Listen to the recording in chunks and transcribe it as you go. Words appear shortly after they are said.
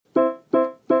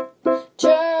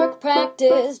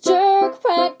practice, jerk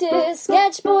practice.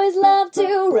 Sketch boys love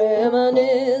to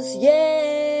reminisce, yeah.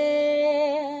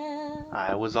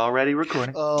 I was already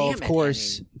recording. Oh, Damn of it,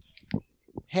 course.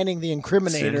 Henning the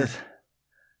Incriminator.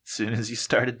 Soon as you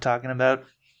started talking about I hope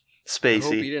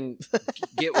Spacey. you didn't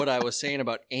get what I was saying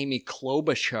about Amy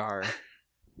Klobuchar.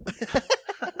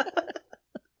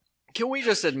 Can we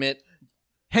just admit,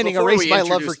 Henning, before erase we my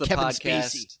love introduce for the Kevin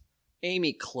podcast, Spacey.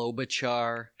 Amy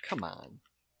Klobuchar, come on.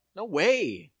 No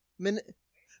way.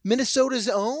 Minnesota's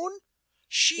own?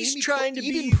 She's Amy trying to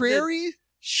Eden be Prairie? the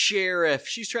sheriff.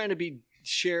 She's trying to be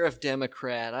sheriff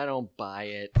Democrat. I don't buy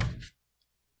it.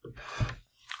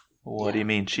 What do you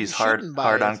mean? She's You hard shouldn't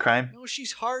buy it. on crime? No,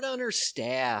 she's hard on her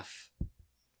staff.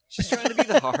 She's trying to be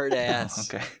the hard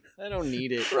ass. Okay. I don't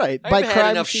need it. Right. I've By had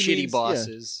crime, enough she shitty means-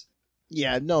 bosses.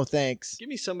 Yeah, no thanks. Give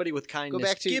me somebody with kindness.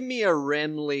 back to- Give me a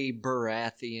Renly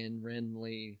Baratheon.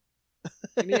 Renly.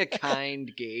 Give me a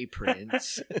kind gay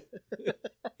prince.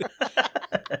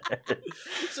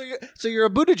 So you're a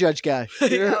Buttigieg guy.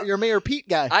 You're a Mayor Pete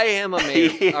guy. I am a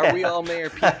mayor. Yeah. Are we all Mayor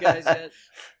Pete guys yet?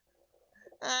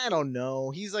 I don't know.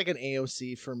 He's like an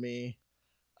AOC for me.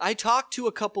 I talked to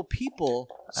a couple people.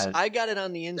 So I- I got it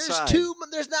on the inside.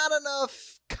 There's not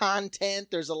enough content.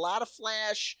 There's a lot of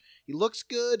flash. He looks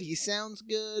good. He sounds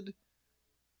good.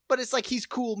 But it's like he's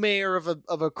cool mayor of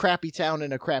a crappy town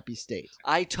in a crappy state.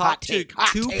 I talked to Hot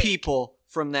two take. people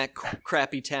from that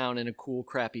crappy town in a cool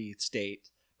crappy state.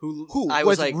 Who I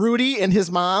was was like, Rudy and his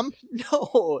mom?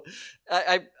 no,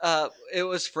 it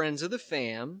was friends of the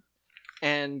fam,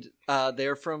 and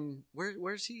they're from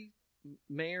where's he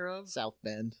mayor of? South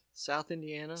Bend. South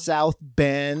Indiana. South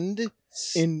Bend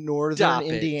in northern Stop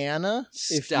it. Indiana.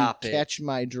 Stop if it. you catch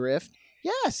my drift.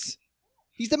 Yes.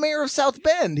 He's the mayor of South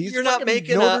Bend. He's You're not fucking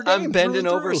making Notre a I'm Dame bending through and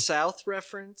over through. south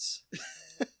reference?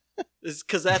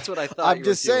 Because that's what I thought. I'm you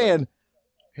just were doing. saying.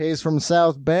 He's from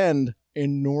South Bend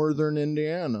in northern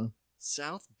Indiana.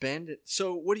 South Bend.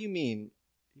 So what do you mean?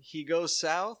 He goes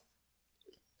south?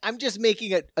 I'm just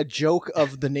making a joke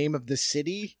of the name of the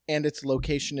city and its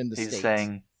location in the He's state.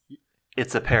 saying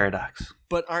it's a paradox.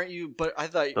 But aren't you? But I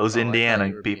thought Those I thought Indiana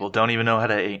you were people being- don't even know how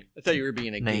to. I thought you were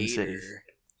being a name gator. cities.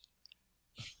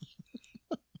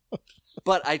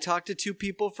 But I talked to two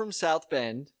people from South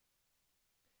Bend,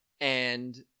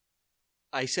 and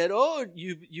I said, "Oh,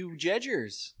 you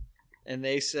Jedgers," and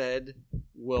they said,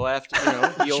 "We'll have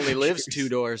to. He only lives 2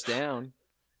 doors down."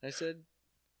 I said,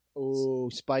 Oh,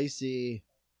 spicy.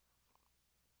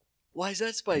 "Why is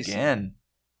that spicy?" Again,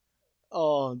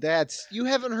 Oh, you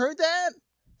haven't heard that?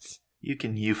 you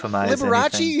can euphemize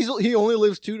Liberace, anything. he only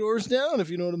lives 2 doors down,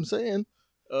 if you know what I'm saying.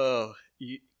 Oh,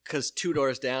 because 2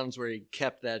 doors down is where he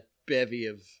kept that bevy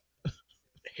of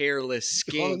hairless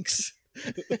skinks.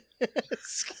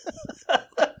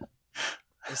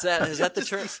 Is that the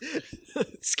term?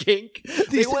 Skink.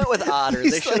 They went with otter.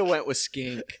 They should have went with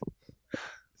skink.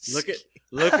 Look at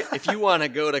if you want to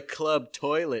go to Club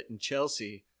Toilet in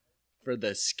Chelsea for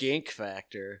the skink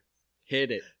factor,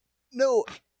 hit it. No,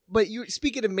 but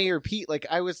speaking of Mayor Pete, like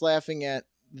I was laughing at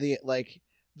the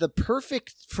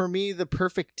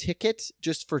perfect ticket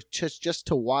just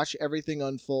to watch everything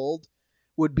unfold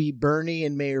would be Bernie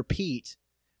and Mayor Pete,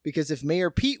 because if Mayor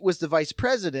Pete was the vice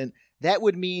president, that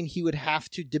would mean he would have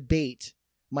to debate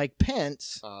Mike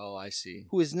Pence, Oh, I see.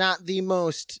 who is not the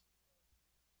most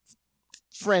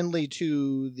friendly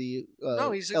to the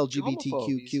No, he's a homophobe. He's an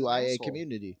LGBTQIA asshole.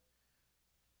 community.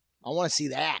 I want to see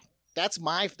that. That's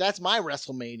my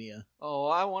WrestleMania. Oh,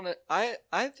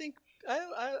 I think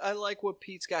I like what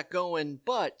Pete's got going,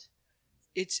 but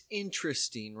it's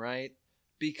interesting, right?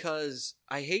 Because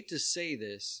I hate to say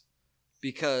this,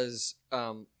 because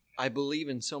I believe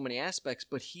in so many aspects,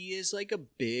 but he is like a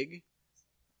big,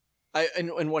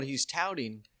 and what he's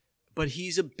touting, but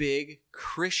he's a big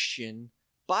Christian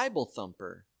Bible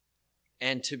thumper,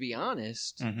 and to be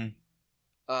honest, Mhm.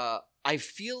 I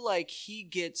feel like he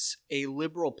gets a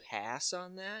liberal pass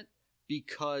on that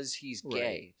because he's gay.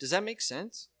 Right. Does that make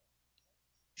sense?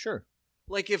 Sure.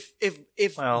 Like if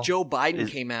Well, Joe Biden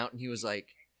came out and he was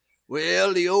like,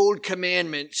 "Well, the old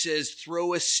commandment says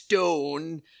throw a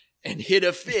stone and hit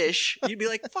a fish," you'd be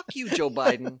like, "Fuck you, Joe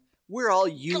Biden. We're all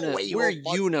away, you we're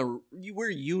old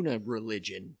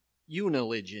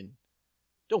unireligion.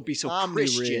 Don't be so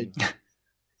Omni-rig. Christian.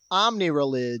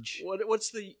 Omni-relig.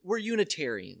 We're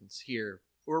Unitarians here,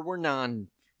 or we're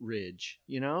non-ridge,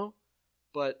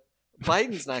 But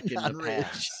Biden's not getting a Non-ridge.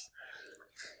 pass.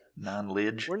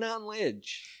 Non-lidge. We're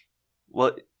non-lidge.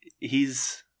 Well,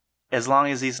 he's as long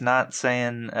as he's not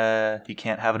saying you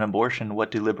can't have an abortion.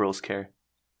 What do liberals care?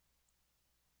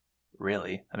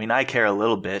 Really? I mean, I care a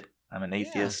little bit. I'm an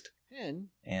atheist, And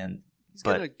and he's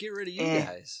but gonna get rid of you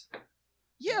guys.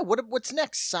 Yeah, what's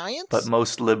next? Science? But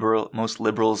most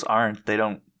liberals aren't.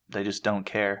 They just don't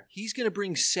care. He's going to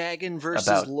bring Sagan versus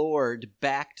About- Lord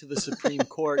back to the Supreme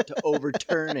Court to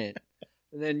overturn it.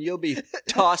 And then you'll be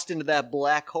tossed into that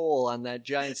black hole on that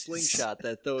giant slingshot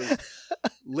that those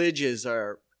lidges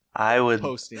are I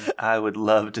would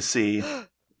love to see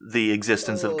the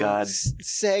existence of God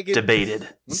Sagan debated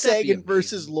Sagan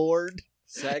versus Lord.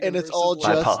 Sagan And it's versus all Lord.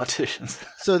 by just- politicians.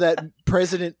 So that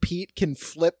President Pete can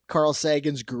flip Carl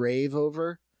Sagan's grave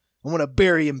over. I want to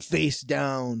bury him face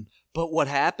down. But what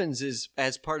happens is,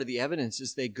 as part of the evidence,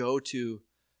 is they go to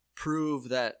prove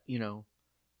that,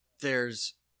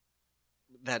 there's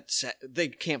that they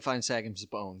can't find Sagan's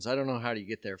bones. I don't know how do you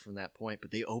get there from that point,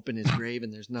 but they open his grave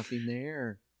and there's nothing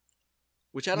there.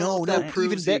 Which I don't know if that even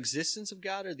proves the that- existence of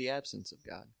God or the absence of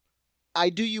God. I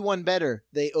do you one better.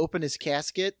 They open his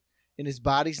casket and his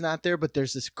body's not there, but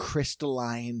there's this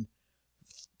crystalline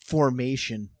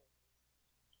formation.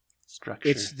 Structure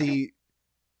It's the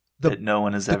that no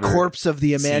one has the ever corpse of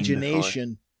the seen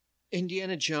imagination.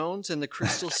 Indiana Jones and the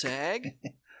Crystal Sag?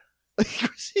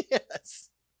 Yes.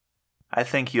 I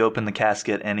think you open the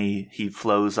casket and he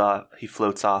floats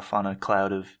off on a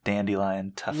cloud of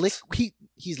dandelion tufts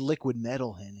He's liquid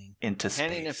metal, Henning. into space.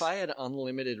 Henning, if I had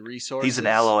unlimited resources, He's an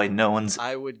alloy no one's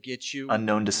I would get you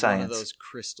unknown to one of science. those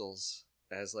crystals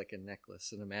as like a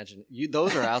necklace. And imagine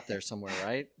those are out there somewhere,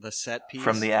 right? The set piece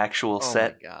from the actual oh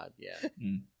set. my god, yeah.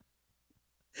 Mm.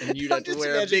 And you'd I'm have to just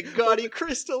wear a imagining- big gaudy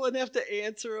crystal and have to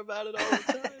answer about it all the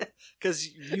time. Because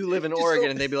you live in Just Oregon so-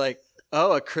 and they'd be like,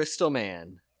 "Oh, a crystal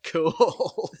man,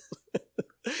 cool."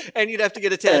 And you'd have to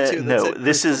get a tattoo. that No, said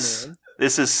this Crystal is Man.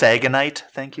 this is Saganite.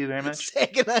 Thank you very much.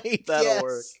 Saganite. That'll yes.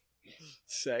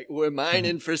 work. We're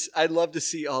mining for. I'd love to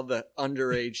see all the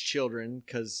underage children,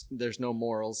 because there's no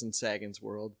morals in Sagan's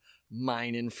world,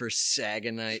 mining for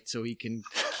Saganite so he can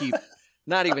keep.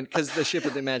 Not even because the ship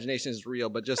of the imagination is real,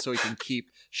 but just so he can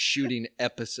keep shooting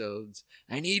episodes.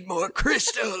 I need more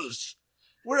crystals.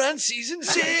 We're on season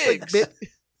 6.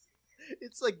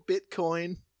 It's like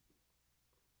Bitcoin.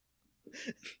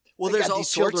 Well, They there's got all these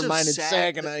sorts children of mining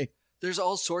Saganite. There's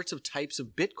all sorts of types of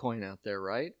Bitcoin out there,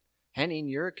 right? Henning,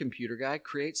 you're a computer guy.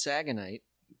 Create Saganite,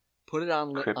 put it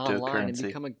online, and Cryptocurrency.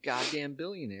 become a goddamn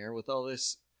billionaire with all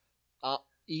this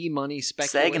e-money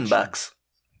speculation. Sagan bucks.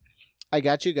 I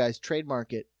got you guys.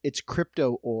 Trademark it. It's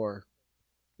crypto ore.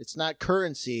 It's not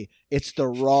currency. It's the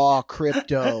raw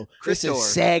crypto. This is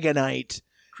Cryptor. Saganite.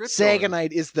 Crypto.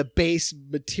 Saganite is the base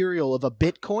material of a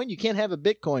Bitcoin. You can't have a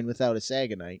Bitcoin without a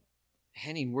Saganite.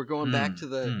 Henning, we're going back to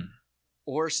the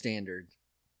ore standard,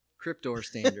 crypto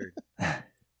standard.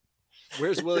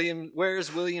 Where's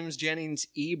Williams Jennings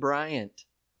E. Bryant?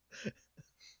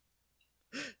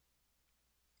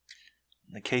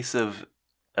 In the case of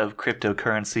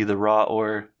cryptocurrency, the raw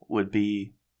ore would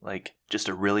be like just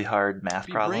a really hard math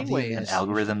Be problem, brainwaves. an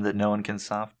algorithm that no one can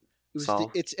solve.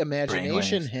 It's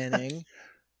imagination, Brainwaves. Henning,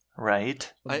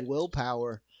 Right? of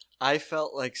willpower. I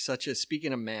felt like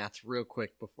speaking of math real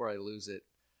quick before I lose it,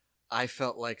 I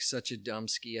felt like such a dumb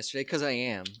ski yesterday, because I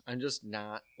am. I'm just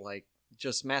not like,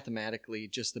 just mathematically,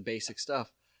 just the basic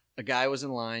stuff. A guy was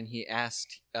in line. He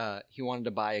asked, he wanted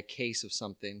to buy a case of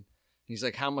something. He's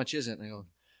like, how much is it? And I go,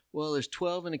 well, there's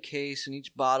 12 in a case and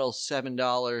each bottle's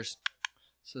 $7.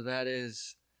 So that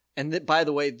is, and by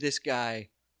the way, this guy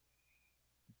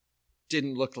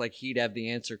didn't look like he'd have the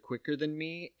answer quicker than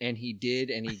me, and he did,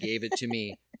 and he gave it to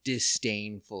me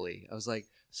disdainfully. I was like,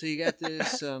 so you got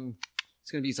this, it's going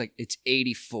to be, he's like, it's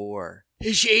 84.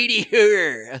 It's 84.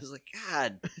 I was like,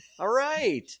 God, all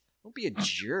right. Don't be a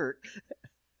jerk.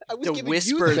 I was To giving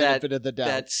whisper you the benefit of the doubt.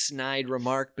 That snide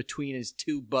remark between his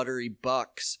two buttery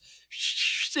bucks.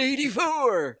 It's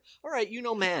 84. All right, you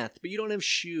know math, but you don't have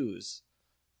shoes.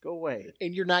 Go away.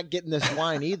 And you're not getting this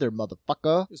wine either,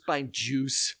 motherfucker. I was buying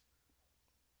juice.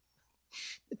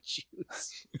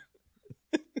 Juice.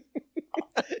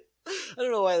 I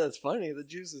don't know why that's funny. The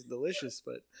juice is delicious,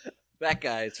 but that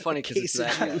guy, it's funny because it's Case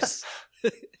of that guy. juice.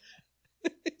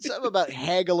 Something about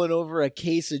haggling over a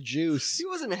case of juice. He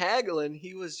wasn't haggling.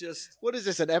 He was just. What is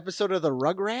this, an episode of the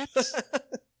Rugrats?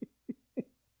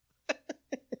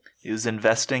 He was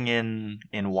investing in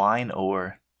wine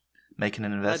or making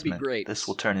an investment. grapes. This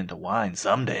will turn into wine Can't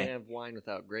someday. have wine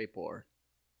without grape ore.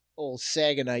 Old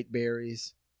Saganite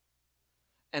berries.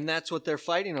 And that's what they're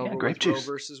fighting over grape with Roe juice.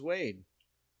 versus Wade.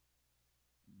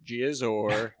 Jizz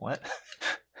or. What?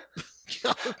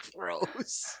 Oh,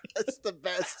 gross. That's the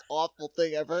best awful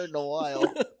thing I've heard in a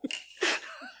while.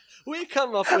 We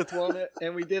come up with one,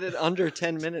 and we did it under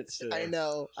 10 minutes today. I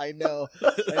know.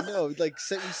 Like,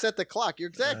 we set the clock. You're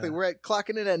exactly. We're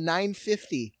clocking in at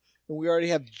 9:50 And we already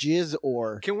have jizz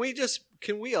or. Can we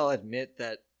all admit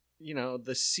that,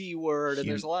 the C word, and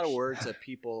there's a lot of words that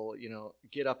people,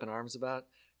 get up in arms about.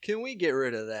 Can we get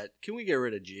rid of that? Can we get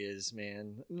rid of jizz,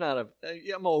 man?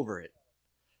 I'm over it.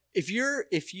 I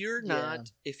think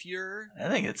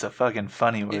it's a fucking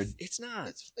funny word. It's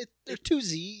not. They're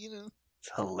 2Z,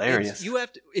 It's hilarious. You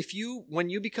have to, when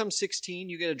you become 16,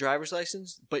 you get a driver's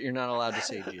license, but you're not allowed to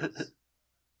say jizz.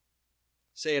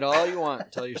 Say it all you want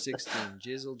until you're 16.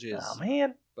 Jizzle, jizz. Oh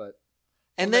man!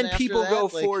 And Well, then then people after go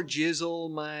that, for jizzle.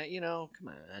 Come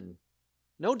on,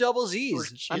 no double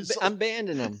Z's. I'm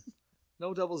banning them.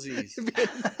 No double Z's.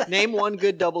 Name one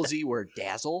good double Z word: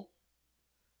 dazzle,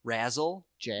 razzle,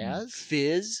 Jazz?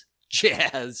 fizz,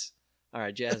 jazz. All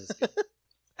right, jazz is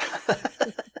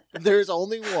good. There's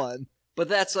only one. But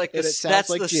that's like And it sounds that's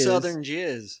like the jizz. Southern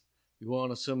jizz. You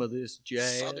want some of this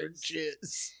jazz? Southern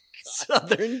jizz.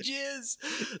 Southern jizz.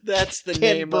 That's the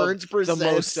Ken name Burns of the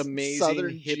most presents amazing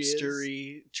Southern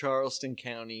hipstery Charleston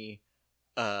County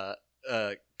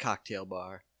cocktail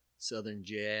bar. Southern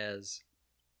Jazz.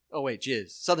 Oh wait, jizz.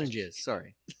 Southern Jizz.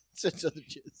 Sorry. Southern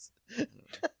jizz.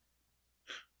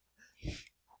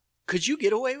 Could you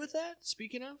get away with that?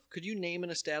 Speaking of, could you name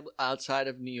an outside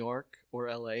of New York or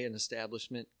L.A. an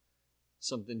establishment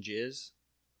something jizz?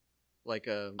 Like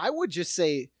a I would just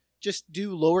say, just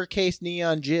do lowercase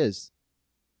neon jizz.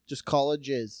 Just call it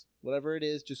jizz. Whatever it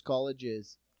is, just call it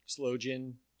jizz. slow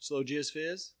jizz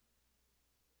fizz.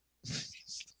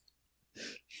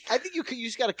 I think you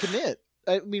just got to commit.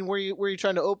 I mean, where you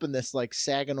trying to open this? Like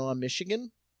Saginaw,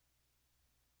 Michigan?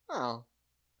 Oh,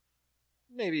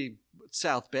 maybe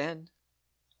South Bend.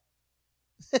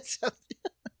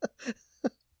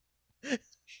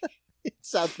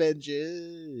 South Bend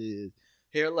jizz.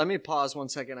 Here, let me pause 1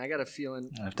 second. I got a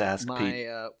feeling I have to ask Pete.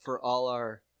 for all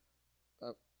our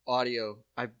audio.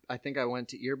 I think I went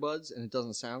to earbuds and it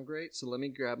doesn't sound great. So let me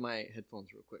grab my headphones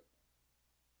real quick.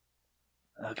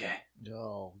 Okay.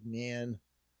 Oh man,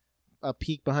 a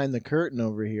peek behind the curtain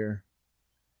over here.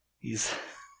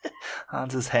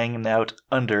 Hans is hanging out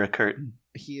under a curtain.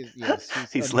 He is. Yes,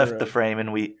 He's under left the frame,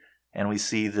 and we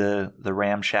see the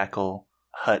ramshackle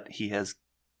hut he has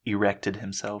erected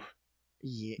himself,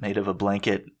 Yeah, made of a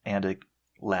blanket and a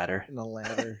ladder. and a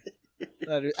ladder.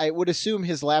 I would assume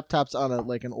his laptop's on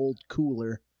an old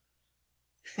cooler.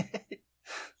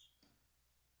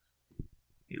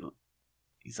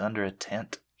 He's under a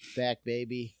tent. Back,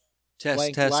 baby. Test,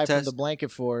 Live from test. the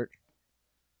blanket fort.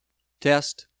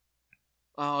 Test.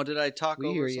 Oh, did I talk We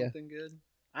over hear ya. something good?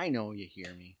 I know you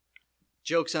hear me.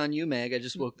 Joke's on you, Meg. I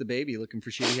just woke the baby looking for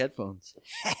shitty headphones.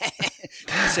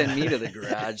 Send me to the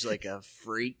garage like a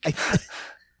freak.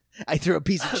 I threw a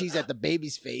piece of cheese at the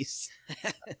baby's face.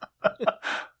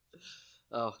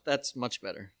 Oh, that's much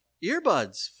better.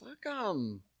 Earbuds. Fuck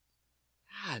 'em.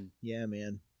 God. Yeah,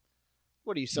 man.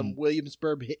 What are you, some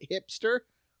Williamsburg hipster?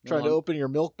 Trying No, to open your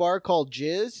milk bar called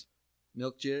Jizz?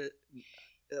 Milk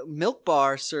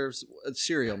Bar serves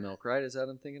cereal milk, right? Is that what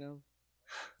I'm thinking of?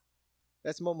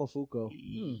 That's Momofuku.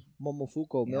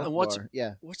 Momofuku Yeah. milk And what's- bar.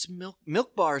 Yeah. What's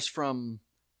milk bars from?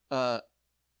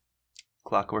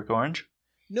 Clockwork Orange?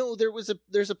 No,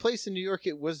 there's a place in New York.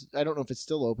 It was, I don't know if it's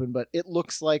still open, but it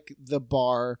looks like the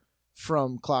bar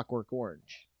from Clockwork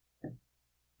Orange.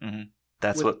 Mm-hmm.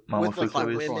 That's with, what with like Momofuku the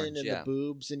is. women Orange, and yeah. the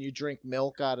boobs, and you drink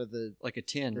milk out of the Like a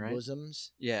tin, right?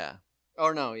 bosoms. Yeah.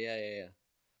 Oh no, yeah.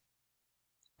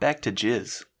 Back to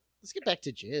Jizz. Let's get back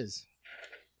to Jizz.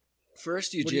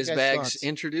 First, you What are you jizz guys' bags, thoughts?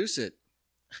 introduce it.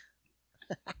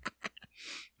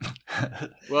 Welcome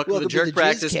to Welcome the to Jerk the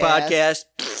Practice Jizzcast.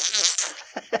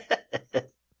 Podcast.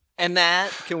 And that,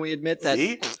 can we admit that?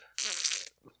 See?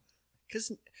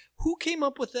 Because who came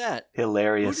up with that? Who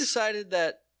Hilarious. decided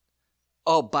that?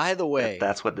 Oh, by the way,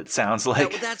 That's what it sounds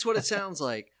like. that's what it sounds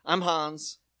like. I'm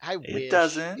Hans. I wish.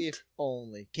 doesn't. If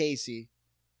only. Casey.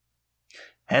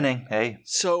 Henning, hey.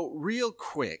 So, real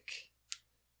quick,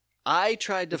 I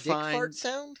tried to The dick find. fart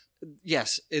sound?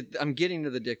 Yes, I'm getting to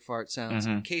the dick fart sounds.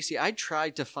 Mhm. Casey, I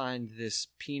tried to find this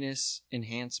penis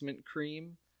enhancement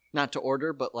cream, not to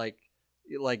order, but like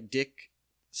dick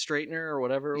straightener or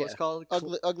whatever it was Yeah. called.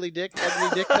 Ugly dick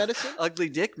medicine? Ugly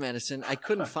dick medicine. I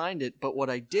couldn't find it, but what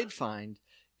I did find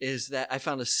is that I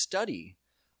found a study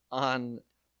on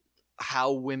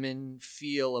how women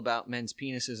feel about men's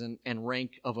penises and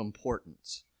rank of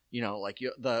importance. You know, like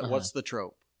what's the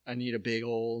trope? I need a big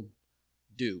old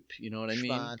dupe. You know what I mean?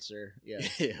 Sponsor. Yeah.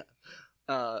 Yeah.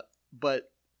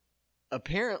 But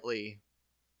apparently,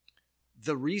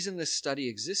 the reason this study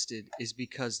existed is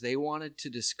because they wanted to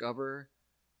discover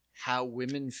how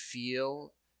women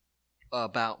feel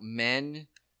about men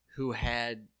who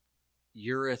had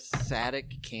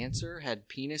urethratic cancer, had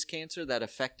penis cancer that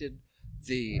affected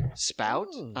the spout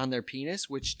on their penis,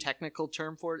 which technical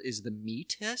term for it is the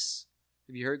meatus.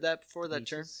 Have you heard that before, that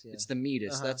term? Meatus, yeah. It's the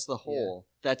meatus. Uh-huh. That's the hole.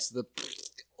 That's the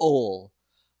hole.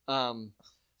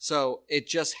 So it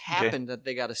just happened that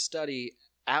they got a study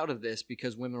out of this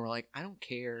because women were like, I don't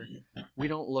care. We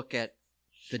don't look at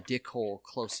the dick hole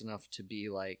close enough to be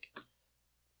like,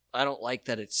 I don't like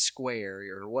that it's square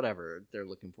or whatever they're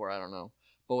looking for. I don't know.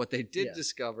 But what they did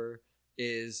discover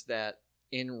is that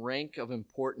in rank of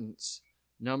importance,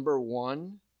 number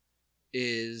one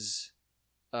is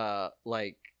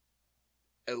like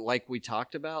we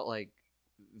talked about, like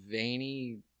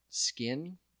veiny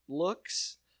skin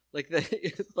looks. Like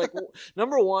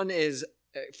number one is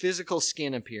physical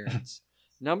skin appearance.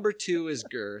 Number two is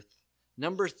girth.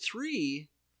 Number three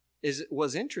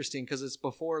was interesting because it's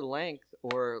before length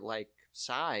or like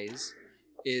size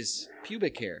is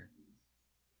pubic hair.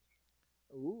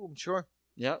 Ooh, I'm sure.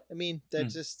 Yep. I mean,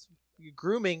 that's just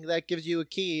grooming. That gives you a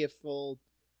key if old.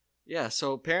 Yeah.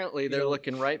 So apparently they're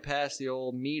looking right past the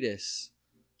old meatus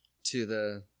to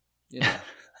the,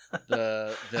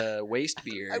 the waist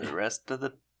beard. The rest of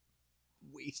the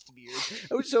Waist beard.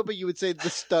 I was hoping you would say the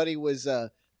study was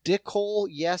dick hole.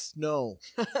 Yes, no.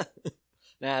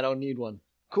 Nah, I don't need one.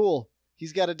 Cool.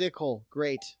 He's got a dick hole.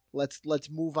 Great. Let's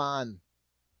move on.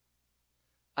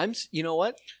 You know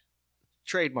what?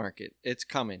 Trademark it. It's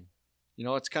coming. You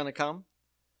know what's gonna come?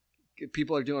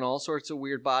 People are doing all sorts of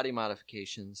weird body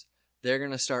modifications. They're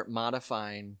gonna start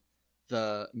modifying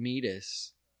the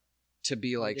meatus to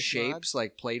be like Meatus shapes,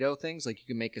 like Play-Doh things. Like you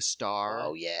can make a star.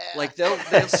 Oh yeah. Like they'll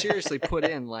seriously put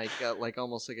in like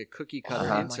almost like a cookie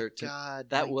cutter insert.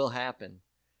 That will happen.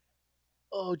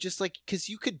 Oh, just like because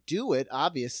you could do it.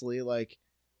 Obviously, like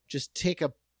just take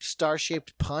a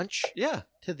star-shaped punch. Yeah.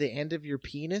 To the end of your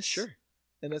penis. Sure.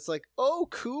 And it's like, oh,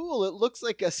 cool! It looks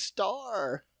like a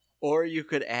star. Or you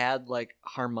could add like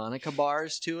harmonica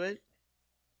bars to it.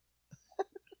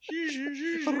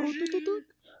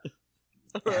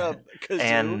 Or a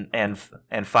kazoo.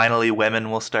 and finally, women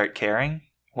will start caring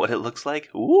what it looks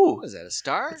like. Ooh, What is that, a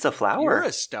star? it's a flower. You're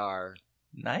a star.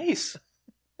 Nice.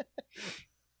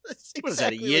 That's What is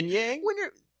that, a exactly yin like- yang? When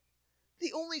you're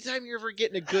the only time you're ever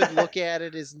getting a good look at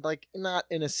it is like not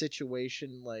in a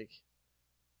situation like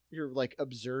you're like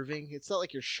observing. It's not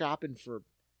like you're shopping for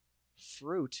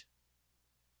fruit.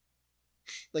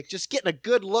 Like just getting a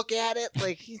good look at it,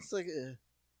 like he's like,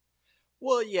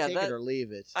 Well, yeah, take it or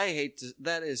leave it. I hate to.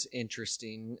 That is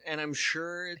interesting, and I'm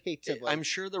sure. hate to, like- I'm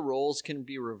sure the roles can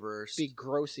be reversed. Be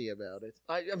grossy about it.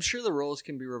 I'm sure the roles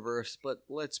can be reversed, but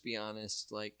let's be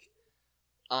honest. Like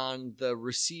on the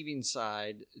receiving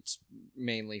side, it's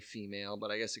mainly female,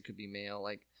 but I guess it could be male.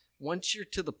 Like once you're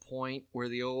to the point where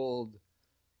the old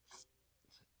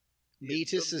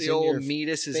Meatus is the in old your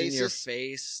meatus is in your faces?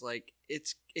 face, like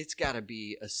it's got to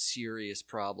be a serious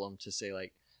problem to say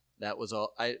like that was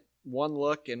all. One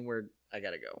look and I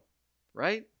gotta go,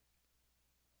 right?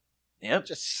 Yep.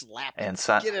 Just slap it. And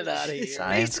Get it out of here.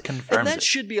 science And confirms that it.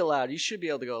 should be allowed. You should be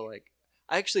able to go like.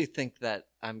 I actually think that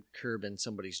I'm curbing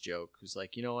somebody's joke who's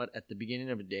like, you know what? At the beginning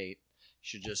of a date, you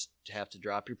should just have to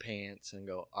drop your pants and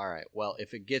go, all right, well,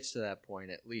 if it gets to that point,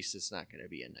 at least it's not going to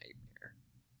be a nightmare.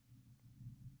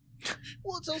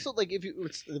 Well, it's also like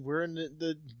we're in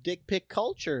the dick pic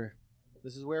culture.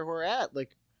 This is where we're at.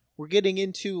 Like we're getting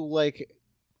into like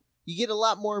you get a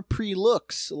lot more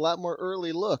pre-looks, a lot more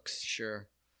early looks. Sure.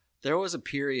 There was a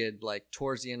period like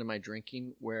towards the end of my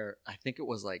drinking where I think it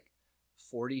was like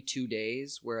 42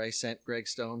 days where I sent Greg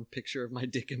Stone a picture of my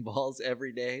dick and balls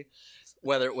every day,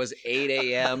 whether it was 8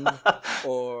 a.m.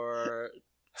 or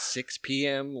 6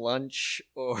 p.m. lunch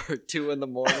or 2 in the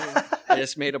morning. I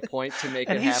just made a point to make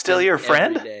And it he's happen still your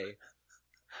friend? every day.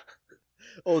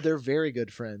 Oh, they're very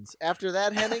good friends. After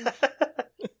that, Henning,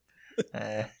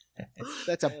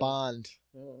 that's a bond.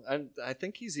 I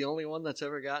think he's the only one that's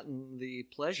ever gotten the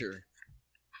pleasure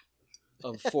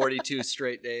of 42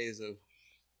 straight days of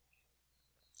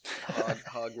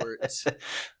Hogwarts.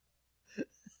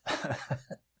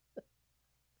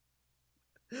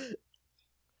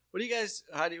 What do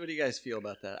you guys feel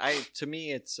about that? To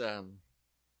me, it's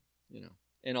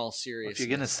in all seriousness. If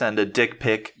you're gonna send a dick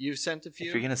pic, You've sent a if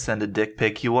few. you're gonna send a dick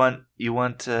pic, you want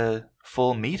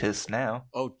full meatus now.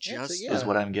 Oh, just Yeah. Is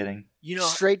what I'm getting.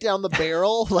 Straight down the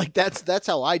barrel. Like that's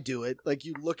how I do it. Like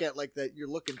you look at like that. You're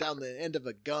looking down the end of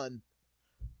a gun.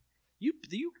 You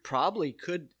probably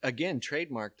could, again,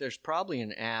 trademark. There's probably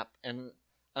an app, and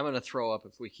I'm going to throw up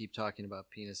if we keep talking about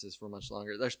penises for much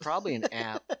longer. There's probably an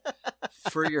app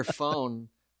for your phone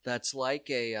that's like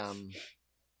a,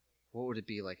 what would it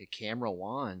be, like a camera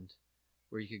wand,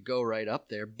 where you could go right up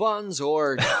there, buns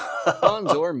or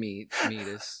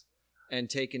meatus, and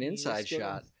take an inside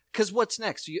shot. Because what's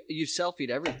next? You selfied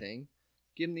everything.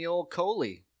 Give him the old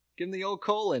coley. Give him the old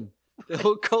colon. The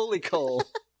old coley cole.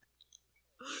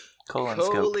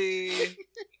 Colonoscope. Coley.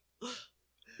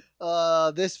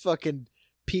 This fucking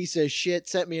piece of shit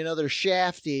sent me another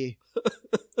shafty.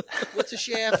 What's a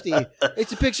shafty?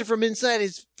 It's a picture from inside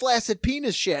his flaccid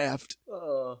penis shaft.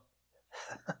 Oh.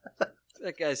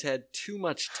 That guy's had too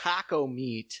much taco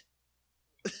meat.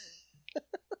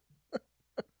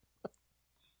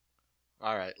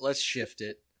 All right, let's shift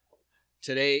it.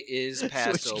 Today is Switch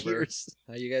Passover. gears.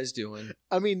 How you guys doing?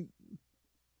 I mean,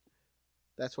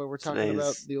 that's why we're talking Today's-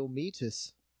 about the old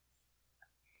meatus.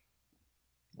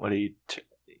 What are you?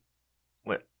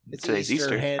 What? It's Today's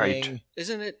Easter Easter. Are you henning.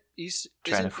 Isn't it Easter?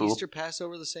 Trying to Isn't fool? Easter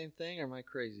Passover the same thing, or am I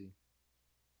crazy?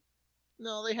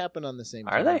 No, they happen on the same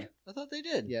Are time. they? I thought they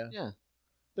did. Yeah. Yeah.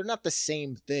 They're not the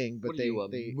same thing, but What are you, a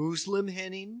they Muslim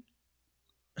henning?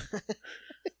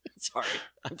 Sorry,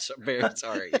 I'm so very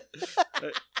sorry.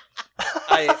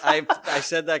 I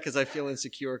said that because I feel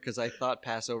insecure because I thought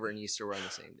Passover and Easter were on the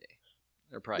same day.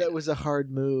 They're probably that was a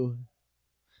hard move.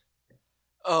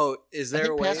 Oh, is I there a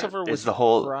think way? Passover was Is the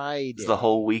whole Friday. is the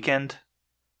whole weekend?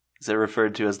 Is it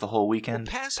referred to as the whole weekend?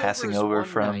 Well, Passover passing is over one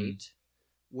from night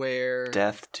where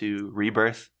death to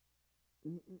rebirth.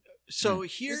 So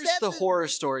here's that the the- horror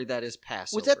story that is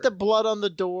Passover. Was that the blood on the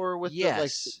door with the like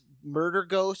Yes. murder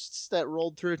ghosts that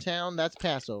rolled through town? That's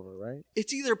Passover, right?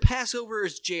 It's either Passover or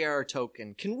it's J.R.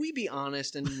 Tolkien. Can we be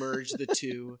honest and merge the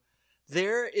two?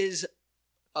 There is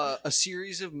a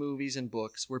series of movies and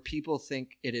books where people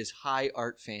think it is high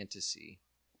art fantasy.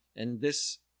 And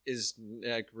this is,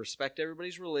 I respect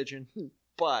everybody's religion,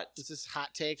 but This is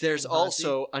hot take. there's from Hottie.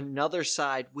 also another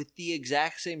side with the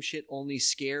exact same shit, only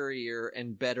scarier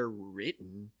and better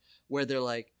written, where they're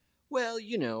like, well,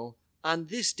 you know, on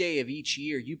this day of each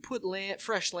year, you put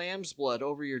fresh lamb's blood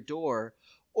over your door,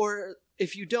 or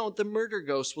if you don't, the murder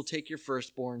ghost will take your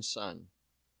firstborn son.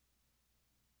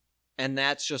 And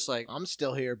that's just like, I'm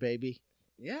still here, baby.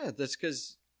 yeah, that's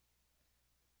because,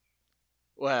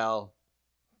 well,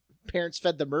 Parents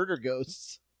fed the murder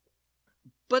ghosts.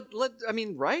 but I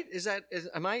mean, right?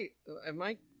 Am I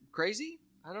crazy?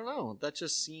 I don't know. That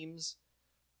just seems,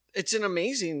 it's an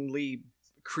amazingly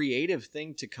creative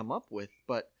thing to come up with,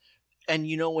 but, and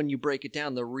you know, when you break it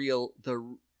down,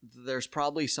 there's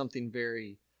probably something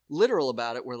very literal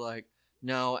about it where like,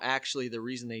 no, actually the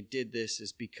reason they did this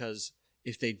is because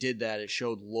if they did that, it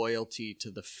showed loyalty to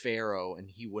the Pharaoh and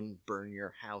he wouldn't burn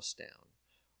your house down.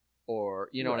 Or,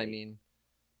 you know what I Right. mean?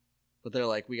 But they're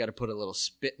like, we got to put a little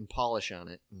spit and polish on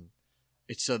it. And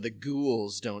it's so the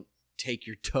ghouls don't take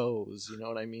your toes. You know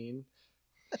what I mean?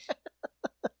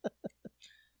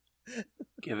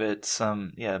 Give it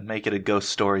some, make it a ghost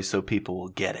story so people will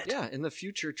get it. Yeah, in the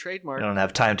future, I trademark. don't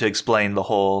have time to explain the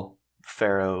whole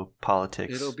Pharaoh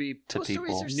politics It'll be to Ghost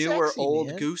stories people. are new or sexy, old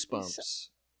man. goosebumps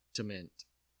to mint.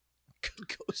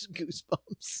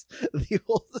 Goosebumps. The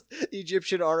old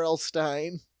Egyptian R.L.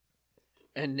 Stein.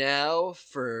 And now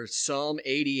for Psalm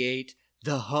 88,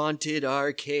 The Haunted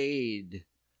Arcade.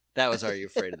 That was Are You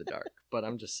Afraid of the Dark? But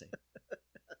I'm just saying.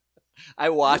 I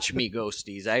watch me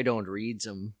ghosties. I don't read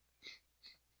them.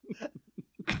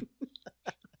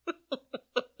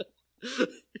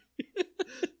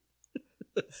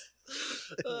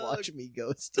 Watch me,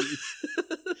 ghosties.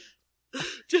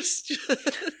 Just so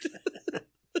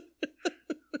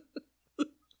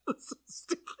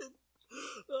stupid.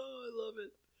 Oh, I love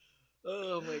it.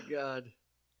 Oh my god.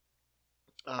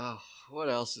 Oh, what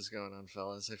else is going on,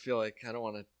 fellas? I feel like I don't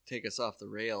want to take us off the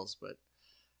rails, but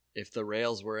if the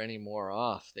rails were any more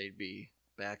off, they'd be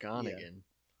back on Yeah. again.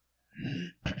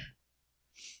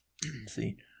 Let's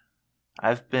see.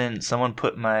 Someone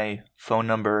put my phone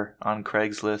number on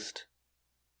Craigslist.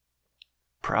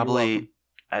 Probably,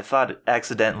 I thought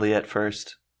accidentally at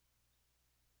first.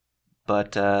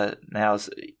 But now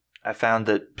I found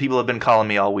that people have been calling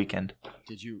me all weekend.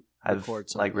 Did you I've record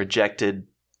something? like rejected.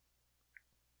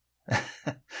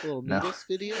 Little No. Meatus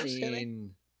I videos. Henning?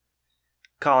 mean,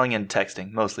 Calling and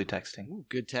texting, mostly texting. ooh,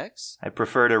 good text. I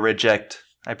prefer to reject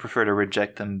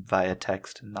them via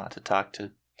text and not to talk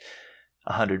to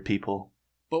 100 people.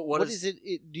 But What is it?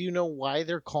 Do you know why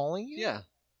they're calling you? Yeah.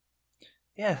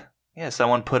 Yeah.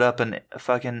 Someone put up a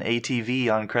fucking ATV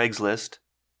on Craigslist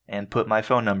and put my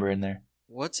phone number in there.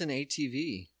 What's an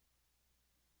ATV?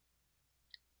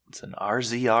 It's an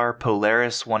RZR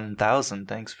Polaris 1000.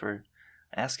 Thanks for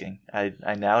asking. I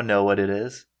now know what it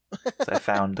is. So I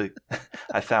found the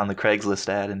Craigslist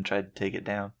ad and tried to take it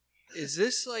down. Is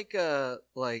this like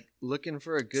looking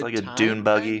for a good like a time dune kind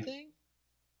buggy. thing?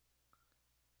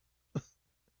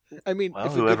 I mean, Well,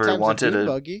 if whoever a good time's wanted a dune a-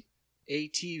 buggy,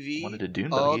 ATV, Wanted a dune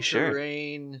buggy, sure.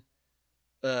 all-terrain,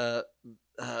 what?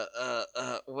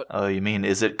 Oh, you mean,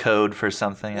 is it code for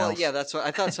something Well, else? yeah, that's what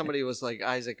I thought. Somebody was like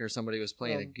Isaac, or somebody was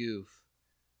playing a Um, goof.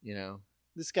 You know,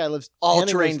 this guy lives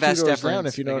All-terrain Henry lives vest 2 doors down,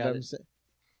 deference. if you know I what got I'm it. saying.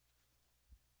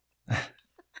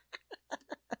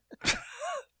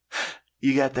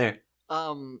 You got there.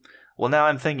 um, Well, now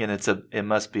I'm thinking it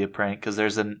must be a prank because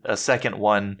there's a second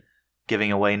one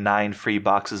giving away 9 free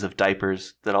boxes of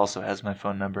diapers that also has my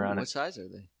phone number on what it. size are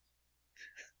they?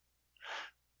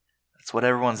 That's what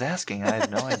everyone's asking. I have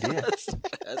no idea. That's the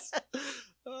best.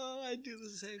 Oh, I do the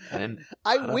same I thing. didn't.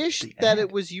 I put up wish the that ad.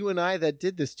 it was you and I that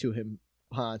did this to him,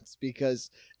 Hans, because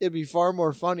it'd be far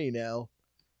more funny now.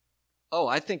 Oh,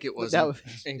 I think it was That was-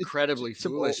 incredibly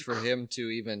some foolish old- for him to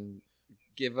even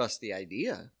give us the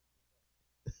idea.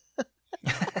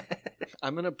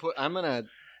 I'm gonna.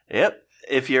 Yep.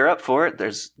 If you're up for it,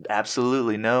 there's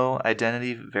absolutely no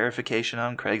identity verification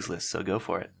on Craigslist, so go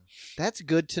for it. That's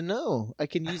good to know. I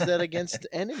can use that against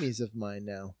enemies of mine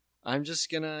now. I'm just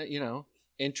gonna,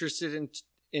 interested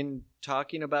in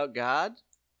talking about God.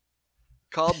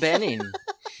 Call Benning.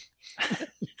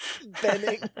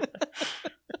 Benning.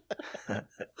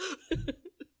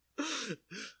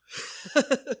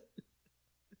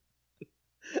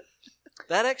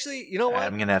 That actually, you know what?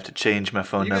 I'm gonna have to change my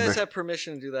phone You number. guys have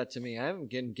permission to do that to me. I haven't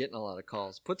been getting a lot of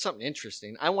calls. Put something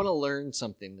interesting. I want to learn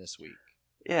something this week.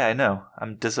 Yeah, I know.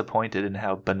 I'm disappointed in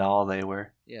how banal they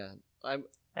were. Yeah, I'm.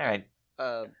 All right,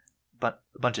 Uh, but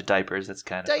a bunch of diapers. That's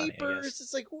kind of funny, I Diapers. guess.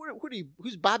 It's like,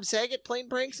 who's Bob Saget playing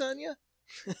pranks on you?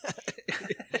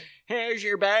 Here's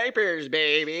your diapers,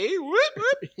 baby. Whoop,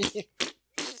 whoop.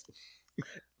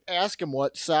 Ask him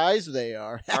what size they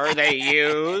are. Are they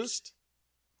used?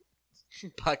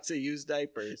 Box of used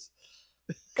diapers.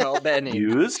 Call Benning.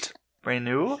 Used, brand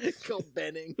new. Call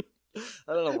Benning.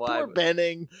 I don't know why. Poor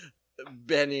Benning.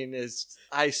 Benning is.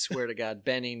 I swear to God,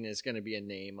 Benning is going to be a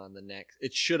name on the next.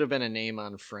 It should have been a name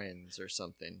on Friends or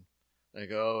something.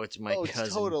 Like, oh, it's my Oh, it's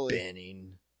cousin totally.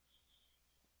 Benning.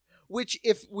 Which,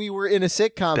 if we were in a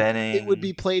sitcom, Benning. it would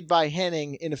be played by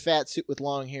Henning in a fat suit with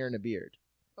long hair and a beard.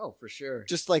 Oh, for sure.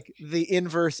 Just like the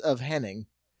inverse of Henning.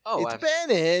 Oh, It's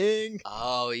Benning.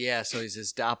 oh yeah. So he's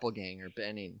his doppelganger,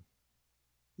 Benning.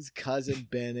 His cousin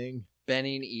Benning.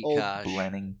 Benning Old Ekash.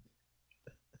 Blenning,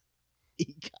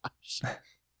 Gosh.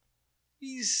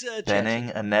 He's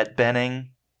Benning, Annette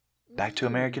Benning. Back to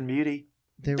American Beauty.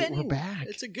 We're Benning. back.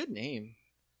 It's a good name.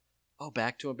 Oh,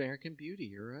 Back to American Beauty.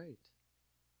 You're right.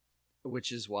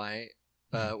 Which is why,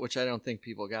 which I don't think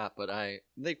people got, but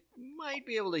they might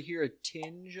be able to hear a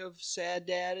tinge of Sad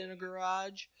Dad in a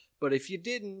Garage. But if you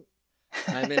didn't,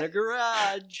 I'm in a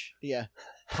garage. Yeah.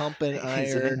 Pumping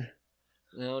He's in iron.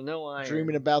 No iron.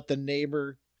 Dreaming about the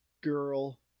neighbor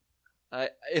girl.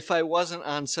 If I wasn't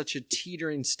on such a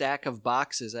teetering stack of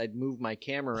boxes, I'd move my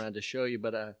camera around to show you.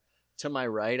 But to my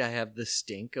right, I have the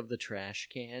stink of the trash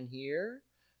can here.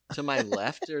 To my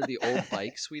left are the old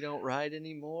bikes we don't ride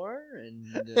anymore, and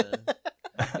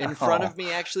in front of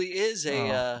me actually is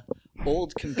a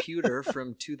old computer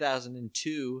from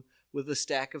 2002 with a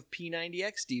stack of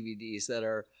P90X DVDs that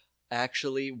are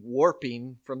actually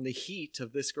warping from the heat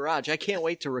of this garage. I can't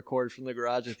wait to record from the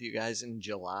garage with you guys in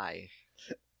July.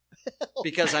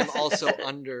 Because I'm also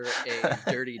under a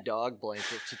dirty dog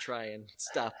blanket to try and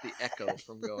stop the echo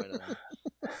from going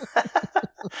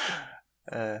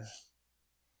on.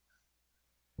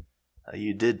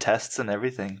 You did tests and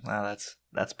everything. Wow,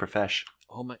 that's profesh.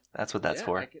 Oh my! That's what that's Yeah,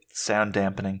 for. I could- Sound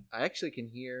dampening. I actually can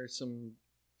hear some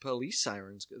police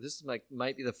sirens. This is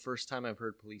might be the first time I've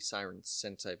heard police sirens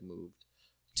since I've moved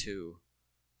to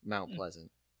Mount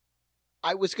Pleasant.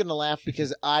 I was going to laugh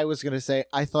because I was going to say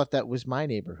I thought that was my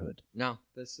neighborhood. No,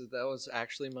 that was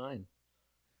actually mine.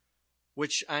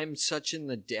 Which I'm such in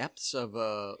the depths of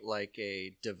a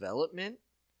development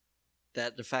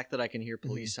that the fact that I can hear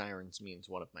police sirens means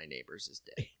one of my neighbors is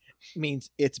dead. Means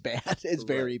it's bad. It's Right.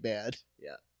 very bad.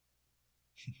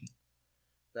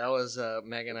 That was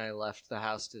Meg and I left the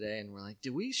house today and we're like,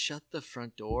 did we shut the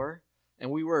front door?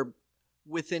 And we were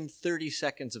within 30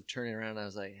 seconds of turning around. I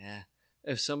was like,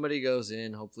 if somebody goes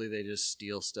in, hopefully they just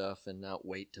steal stuff and not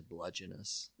wait to bludgeon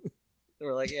us. And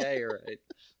we're like, yeah, you're right.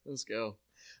 Let's go.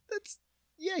 That's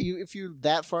if you're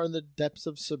that far in the depths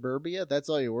of suburbia, that's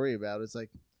all you worry about. It's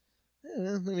like,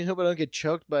 hope I don't get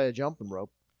choked by a jumping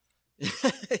rope.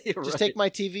 You're Just right. take my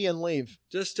TV and leave.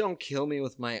 Just don't kill me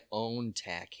with my own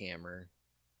tack hammer.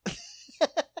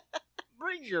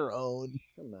 Bring your own.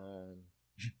 Come on.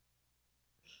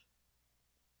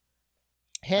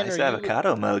 Hannah, Nice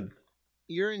avocado mug.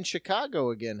 you're in Chicago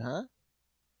again, huh?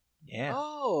 Yeah.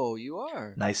 Oh, you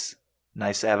are. Nice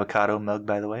Nice avocado mug,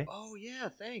 by the way. Oh yeah,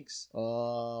 thanks.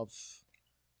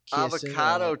 Kissing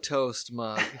Avocado toast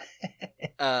mug.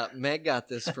 Meg got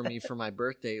this for me for my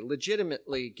birthday.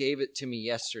 Legitimately gave it to me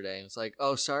yesterday. It's like,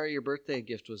 oh, sorry, your birthday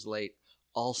gift was late.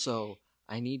 Also,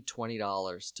 I need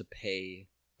 $20 to pay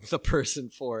the person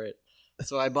for it.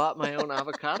 So I bought my own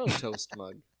avocado toast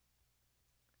mug.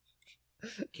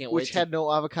 Can't wait. Which had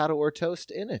no avocado or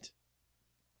toast in it.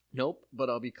 Nope, but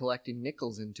I'll be collecting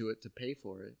nickels into it to pay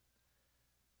for it.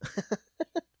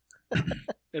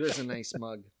 It is a nice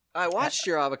mug. I watched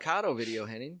your avocado video,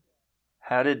 Henning.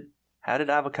 How did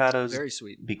avocados Very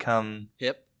sweet. become?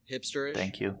 Hipsterish.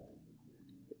 Thank you.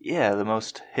 Yeah, the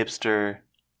most hipster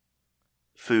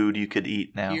food you could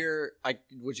eat now. Here,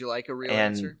 would you like a real And-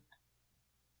 answer?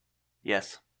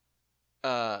 Yes.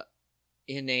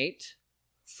 Innate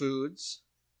foods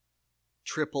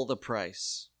triple the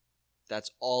price.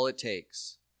 That's all it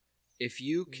takes. If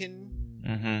you can,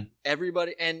 Mm-hmm.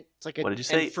 everybody, and It's like What did you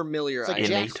say? familiar It's like items.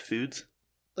 Innate foods.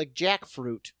 like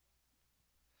jackfruit.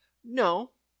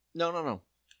 No.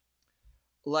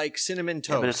 Like cinnamon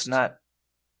toast. Yeah, but it's not.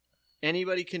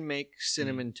 Anybody can make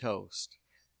cinnamon toast,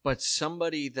 but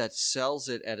somebody that sells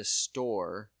it at a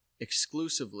store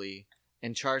exclusively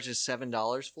and charges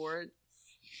 $7 for it,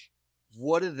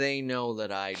 what do they know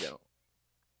that I don't?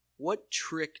 What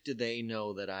trick do they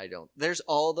know that I don't? There's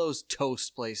all those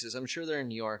toast places. I'm sure they're in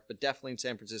New York, but definitely in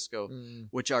San Francisco,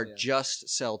 which are Yeah. just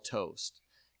sell toast.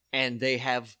 And they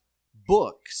have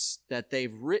books that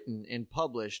they've written and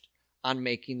published on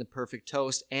making the perfect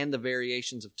toast and the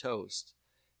variations of toast.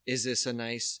 Is this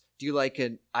do you like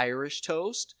an Irish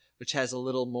toast, which has a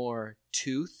little more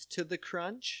tooth to the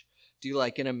crunch? Do you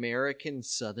like an American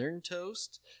Southern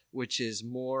toast, which is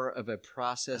more of a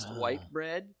processed white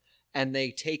bread? And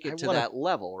they take it to that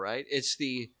level, right? It's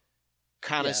the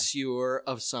connoisseur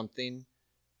of something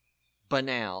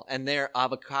banal. And their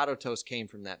avocado toast came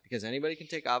from that, because anybody can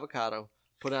take avocado,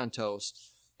 put it on toast,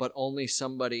 but only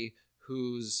somebody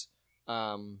who's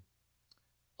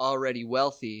already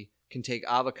wealthy can take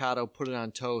avocado, put it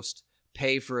on toast,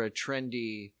 pay for a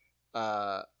trendy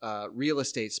real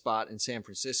estate spot in San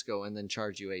Francisco, and then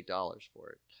charge you $8 for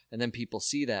it. And then people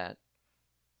see that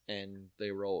and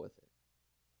they roll with it.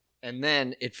 And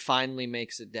then it finally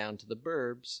makes it down to the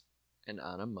burbs and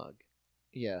on a mug.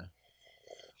 Yeah.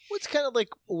 Well, it's kind of like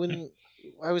when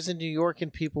I was in New York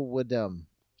and people would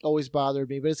always bother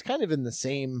me, but it's kind of in the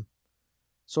same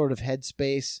sort of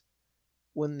headspace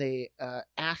when they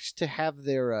asked to have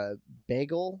their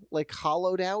bagel like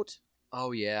hollowed out,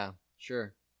 Oh, yeah.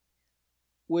 Sure.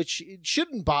 which it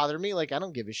shouldn't bother me. Like, I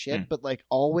don't give a shit, but like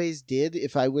always did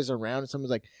if I was around and someone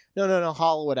was like, no,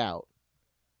 hollow it out.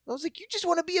 I was like, you just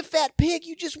want to be a fat pig.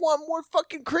 You just want more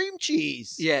fucking cream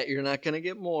cheese. Yeah, you're not going to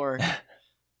get more.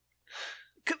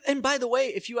 And by the way,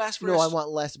 if you ask for No, I want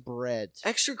less bread.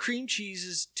 extra cream cheese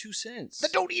is 2 cents. Then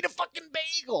don't eat a fucking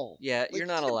bagel. Yeah, Like, you're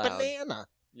not eat a allowed. banana.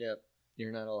 Yep,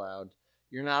 you're not allowed.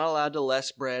 You're not allowed to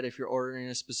less bread if you're ordering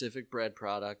a specific bread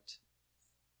product.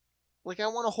 Like, I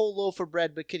want a whole loaf of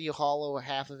bread, but could you hollow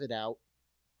half of it out?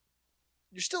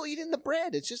 You're still eating the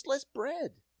bread. It's just less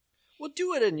bread. Well,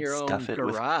 do it in your Stuff own it with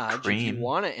garage if you cream.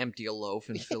 want to empty a loaf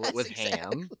and fill it Yes, with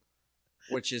exactly. ham,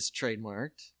 which is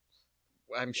trademarked.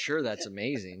 I'm sure that's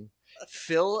amazing.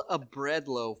 Fill a bread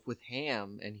loaf with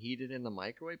ham and heat it in the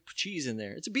microwave. Put cheese in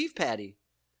there. It's a beef patty.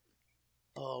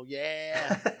 Oh,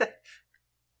 yeah.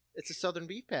 It's a southern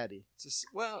beef patty. It's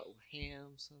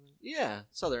ham, southern. Yeah,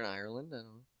 Southern Ireland. I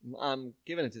don't know. I'm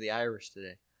giving it to the Irish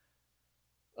today.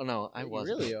 Oh no, I You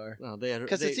wasn't. really are. No, they had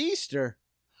Because it's Easter.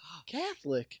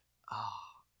 Catholic.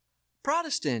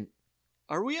 Protestant.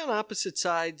 Are we on opposite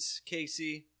sides,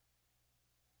 Casey?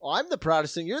 Oh, I'm the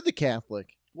Protestant. You're the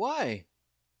Catholic. Why?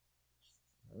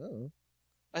 Oh.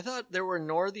 I thought there were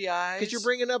northy eyes Because you're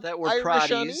bringing up that were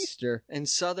Irish on proddies Easter. and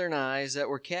southern eyes that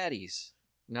were caddies.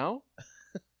 No?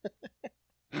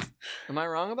 Am I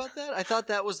wrong about that? I thought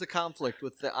that was the conflict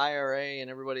with the IRA and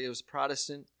everybody that was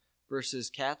Protestant versus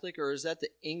Catholic, or is that the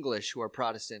English who are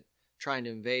Protestant trying to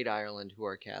invade Ireland who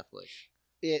are Catholic?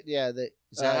 Is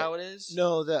Is that how it is?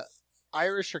 No, the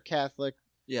Irish are Catholic.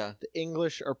 Yeah. The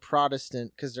English are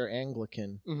Protestant because they're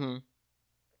Anglican, Mm-hmm.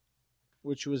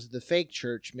 which was the fake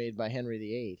church made by Henry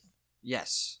VIII.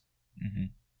 Yes. Mm-hmm.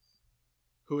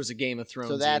 Who was a Game of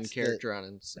Thrones that's the- character on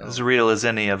himself. As real as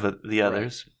any of the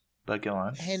others, but go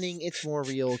on. Henning, it's more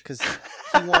real because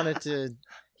he wanted to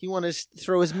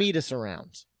throw his meatus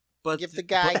around. But Give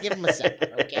him a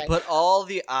second, okay? But all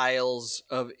the Isles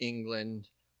of England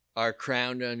are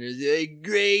crowned under the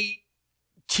great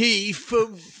teeth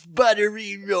of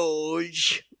Buttery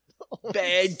Rose.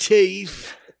 Bad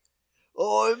teeth.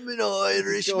 I'm an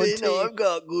Irishman. Good teeth. I've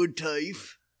got good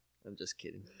teeth. I'm just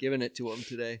kidding. Giving it to him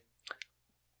today.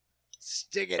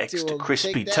 Stick it Extra to him.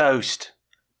 crispy Take that, toast.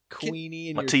 Queenie,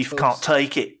 in My your teeth toast. can't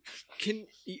take it.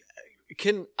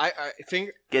 Can I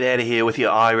finger? Get out of here with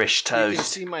your Irish You can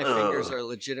toast. see my Ugh. fingers are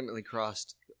legitimately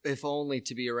crossed. If only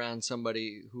to be around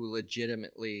somebody who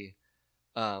legitimately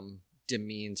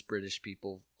demeans British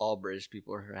people. All British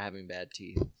people are having bad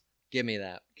teeth. Give me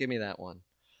that. Give me that one.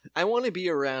 I want to be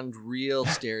around real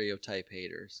stereotype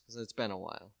haters because it's been a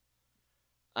while.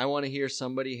 I want to hear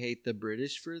somebody hate the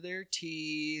British for their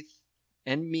teeth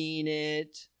and mean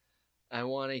it. I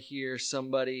want to hear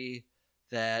somebody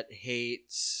that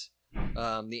hates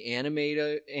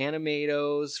the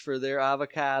animatos for their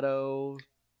avocado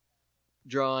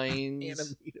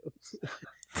drawings.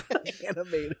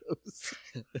 Animatos.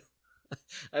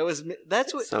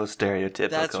 That's what So stereotypical.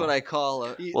 that's what I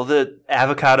call Well, the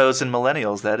avocados and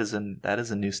millennials, that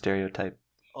is a new stereotype.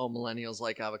 millennials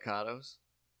like avocados.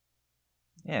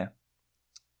 Yeah.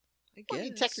 I Well,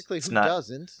 guess. technically, It's who not-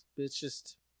 doesn't? But it's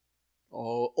just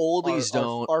oldies Our-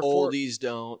 don't. our four- Oldies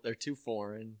don't. They're too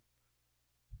foreign.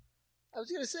 I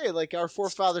was gonna say, like, our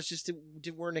forefathers just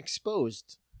weren't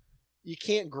exposed. You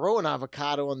can't grow an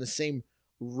avocado on the same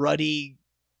ruddy,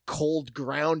 cold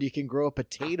ground you can grow a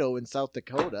potato in South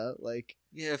Dakota. Like,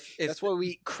 Yeah, if that's why we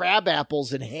eat crab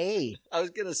apples and hay. I was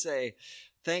gonna say,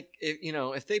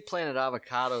 if they planted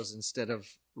avocados instead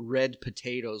of red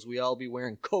potatoes, we all be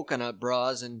wearing coconut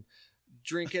bras and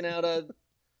drinking out of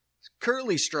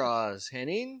curly straws.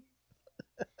 Henning,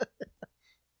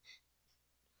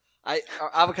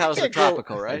 avocados are Can't go-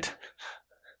 tropical, right?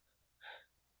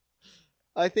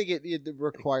 I think it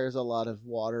requires a lot of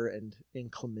water and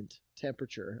inclement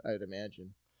temperature, I'd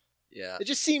imagine. Yeah, It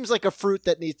just seems like a fruit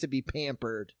that needs to be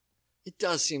pampered. it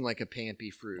does seem like a pampy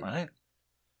fruit, Right?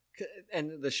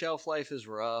 and the shelf life is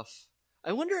rough.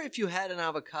 I wonder if you had an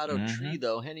avocado Mhm. tree,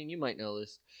 though, Henning, you might know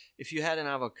this. If you had an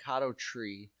avocado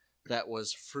tree that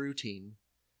was fruiting,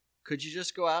 could you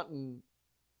just go out and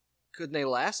couldn't they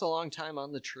last a long time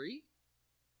on the tree?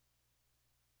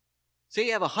 Say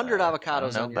you have 100 I don't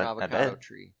avocados know, on your but I avocado bet.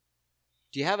 tree.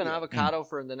 Do you have an Yeah. avocado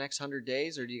for the next 100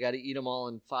 days, or do you got to eat them all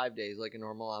in 5 days like a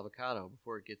normal avocado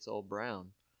before it gets all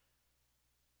brown?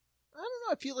 I don't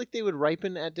know. I feel like they would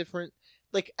ripen at different.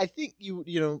 Like, I think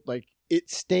like it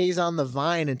stays on the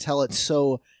vine until it's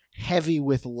so heavy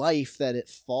with life that it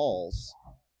falls.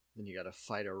 Then you got to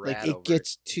fight a rat Like it over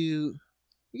gets too.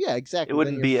 Yeah, exactly. It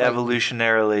wouldn't Then be you're fighting-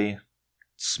 evolutionarily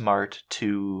smart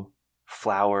to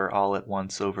flower all at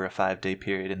once over a 5-day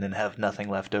period and then have nothing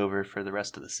left over for the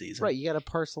rest of the season. Right, you got to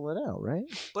parcel it out, right?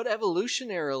 But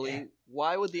evolutionarily,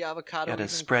 why would the avocado Gotta even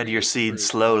spread your create seed fruit?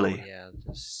 slowly. Oh, yeah,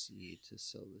 the seed, to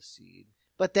sow the seed.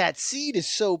 But that seed is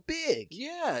so big.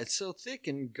 Yeah, it's so thick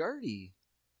and gardy.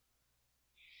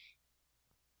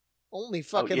 Only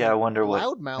fucking yeah, I wonder what-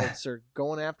 loudmouths are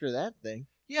going after that thing.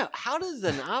 Yeah, how does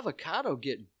an avocado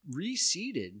get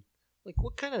reseeded? Like,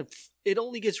 what kind of... It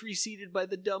only gets reseeded by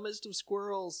the dumbest of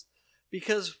squirrels.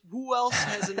 Because who else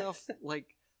has enough,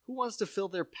 like... Who wants to fill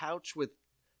their pouch with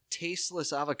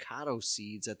tasteless avocado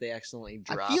seeds that they accidentally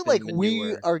drop I feel in like manure?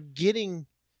 we are getting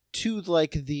to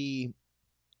like the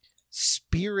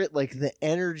spirit, like the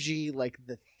energy, like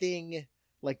the thing,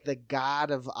 like the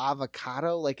god of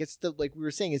avocado. Like it's the, like we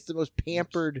were saying, it's the most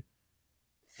pampered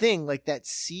thing. Like that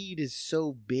seed is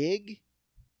so big.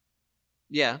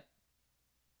 Yeah.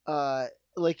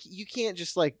 Like you can't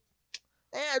just like,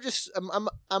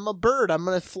 I'm a bird. I'm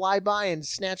gonna fly by and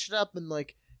snatch it up and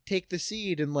like take the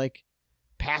seed and like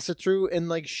pass it through and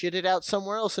like shit it out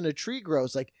somewhere else and a tree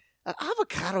grows. Like an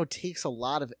avocado takes a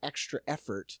lot of extra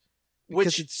effort because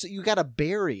Which... it's you got to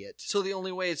bury it. So the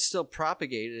only way it's still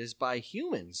propagated is by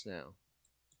humans now.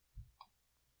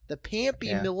 The pampy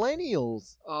Yeah.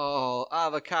 millennials. Oh,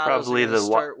 avocados Probably are gonna the wa-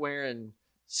 start wearing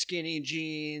skinny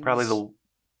jeans. Probably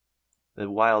the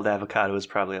wild avocado is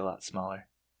probably a lot smaller.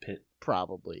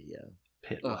 Probably, yeah.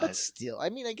 Pit Ugh. But wise. still, I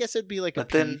mean, I guess it'd be like a But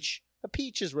then- peach. A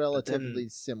peach is relatively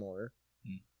similar.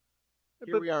 Hmm.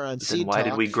 Here we are on Then Seed why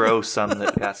Talk. did we grow some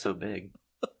that got so big?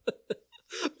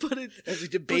 But it's As we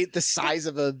debate the size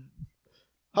of a.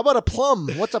 How about a plum?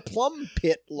 What's a plum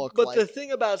pit look But like? the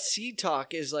thing about Seed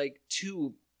Talk is like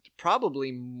to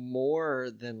probably more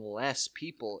than less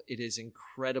people, it is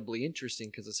incredibly interesting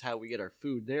because it's how we get our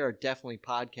food. There are definitely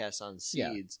podcasts on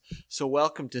Yeah. seeds. So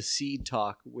welcome to Seed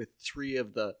Talk with 3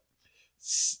 of the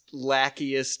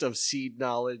lackiest of seed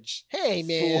knowledge. Hey,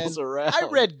 man. fools around. I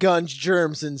read Guns,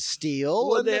 Germs, and Steel,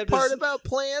 Well, and they the have part this- about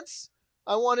plants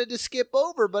I wanted to skip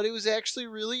over, but it was actually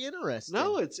really interesting.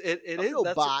 No, it I'm is. no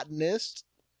That's botanist.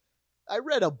 I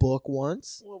read a book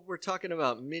once. Well, we're talking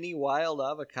about mini wild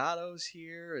avocados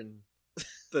here and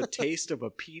the taste of a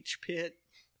peach pit.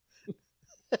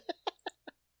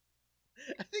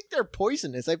 I think they're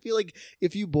poisonous. I feel like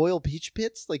if you boil peach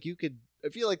pits, like you could. I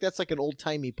feel like that's like an old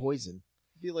timey poison.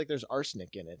 I feel like there's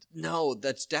arsenic in it. No,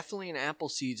 that's definitely an apple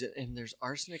seeds, and there's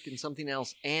arsenic and something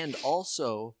else, and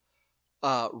also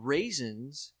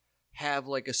raisins have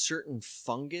like a certain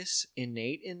fungus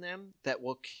innate in them that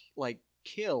will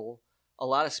kill a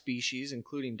lot of species,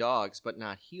 including dogs, but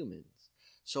not humans.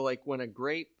 So like when a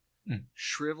grape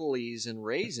shrivels and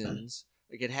raisins,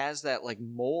 like it has that like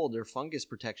mold or fungus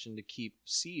protection to keep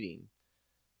seeding.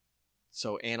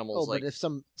 So animals but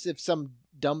if some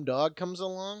dumb dog comes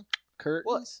along, curtains.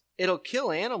 Well, it'll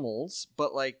kill animals,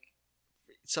 but like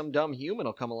some dumb human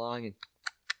will come along and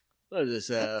what is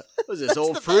this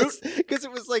old fruit? Because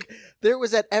it was like there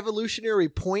was that evolutionary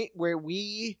point where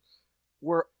we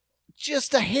were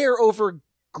just a hair over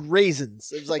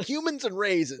raisins. It was like humans and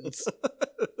raisins.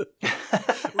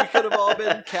 We could have all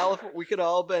been We could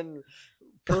all been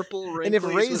purple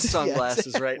wrinklies with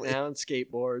sunglasses right now and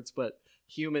skateboards, but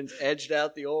humans edged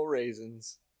out the old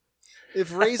raisins.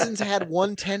 If raisins had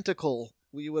one tentacle,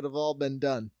 we would have all been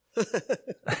done.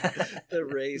 The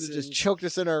raisins just choked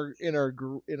us in our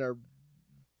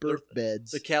birth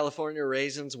beds. The California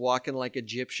raisins walking like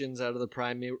Egyptians out of the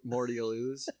primordial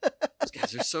ooze. Those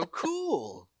guys are so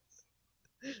cool.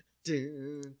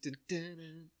 Dun, dun,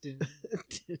 dun, dun,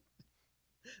 dun.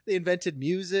 They invented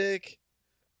music.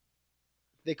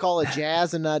 They call it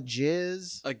jazz and not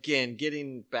jizz. Again,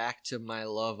 getting back to my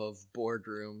love of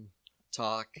boardroom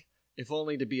talk. If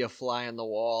only to be a fly on the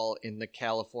wall in the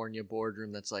California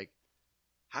boardroom that's like,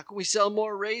 how can we sell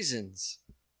more raisins?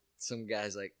 Some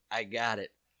guy's like, I got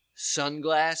it.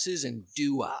 Sunglasses and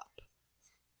doo-wop.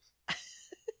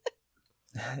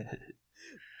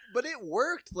 But it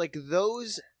worked. Like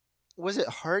those, was it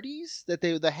Hardee's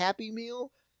the Happy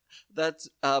Meal? That's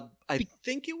I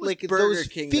think it was like Burger those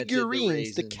King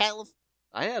figurines. that did the raisins.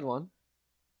 I had one.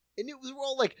 And it was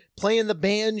all like playing the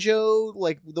banjo.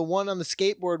 Like the one on the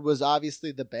skateboard was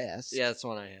obviously the best. Yeah, that's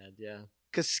one I had. Yeah,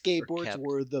 because skateboards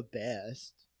were the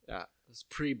best. Yeah, it was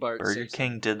pre-Bart Burger Simpson.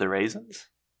 King did the raisins.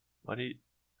 What do you?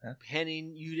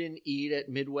 Henning, you didn't eat at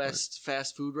Midwest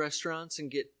fast food restaurants and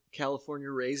get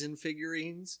California raisin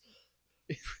figurines?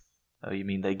 Oh, you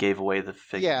mean they gave away the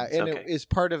figurines? Yeah, and okay. it is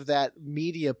part of that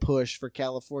media push for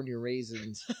California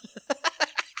raisins.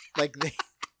 Like they,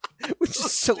 which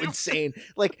is so insane.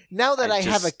 Like now that I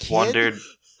have a kid,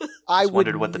 I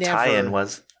wondered what the tie-in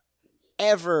was.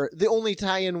 Ever, the only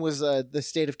tie-in was the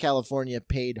state of California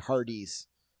paid Hardee's,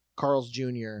 Carl's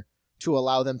Jr. to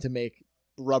allow them to make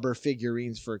rubber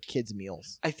figurines for kids'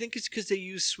 meals. I think it's because they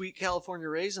use sweet California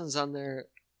raisins on their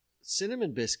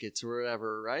cinnamon biscuits or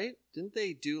whatever, right? Didn't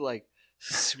they do like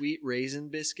sweet raisin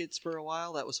biscuits for a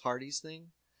while? That was Hardee's thing.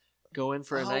 Go in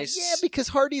for a nice... Yeah, because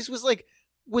Hardee's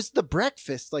was the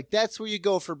breakfast. Like, that's where you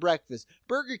go for breakfast.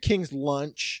 Burger King's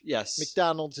lunch. Yes.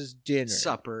 McDonald's is dinner.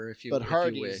 Supper, if you, but if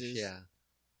Hardee's you wish. is... Yeah.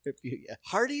 Yeah.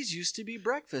 Hardee's used to be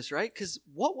breakfast, right? Because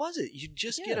what was it? You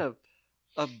just get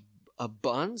a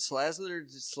bun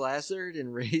slathered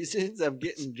in raisins. I'm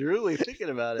getting drooly thinking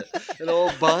about it. An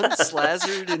old bun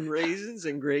slathered in raisins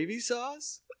and gravy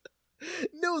sauce.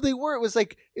 No, they were. It was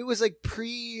like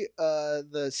pre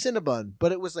the Cinnabon,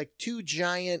 but it was like two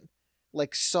giant,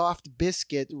 like soft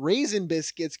raisin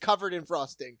biscuits covered in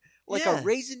frosting, like a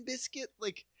raisin biscuit.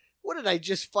 Like, what did I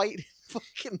just fight?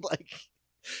 Fucking like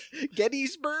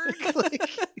Gettysburg. Like,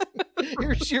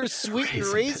 here's your sweet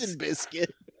raisin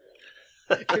biscuit.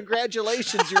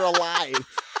 Congratulations, you're alive.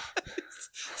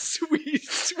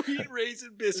 Sweet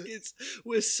raisin biscuits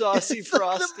with saucy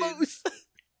frosting.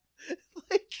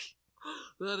 Like,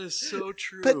 that is so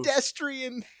true.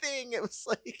 Pedestrian thing. It was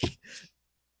like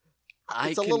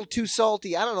it's a little too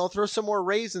salty. I don't know. Throw some more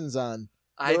raisins on.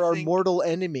 They're our mortal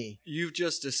enemy. You've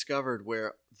just discovered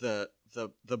where the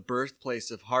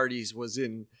birthplace of Hardee's was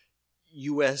in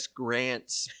U.S.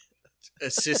 Grant's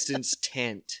assistant's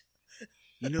tent.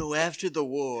 You know, after the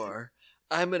war,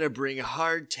 I'm going to bring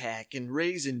hardtack and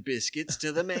raisin biscuits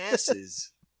to the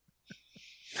masses.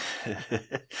 Raisin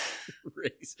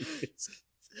biscuits.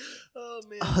 Oh,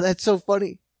 man. Oh, that's so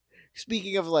funny.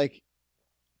 Speaking of, like,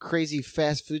 crazy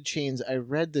fast food chains, I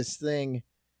read this thing.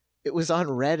 It was on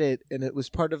Reddit, and it was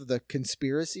part of the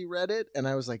conspiracy Reddit, and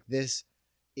I was like, this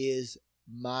is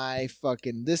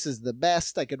this is the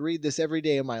best. I could read this every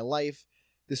day of my life.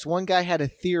 This one guy had a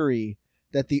theory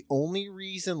that the only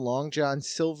reason Long John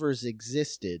Silver's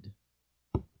existed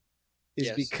is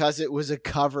because it was a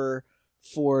cover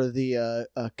for the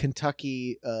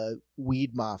Kentucky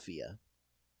weed mafia.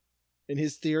 And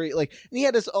his theory, like, and he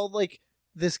had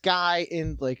this guy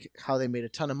in like how they made a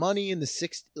ton of money in the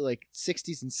 60s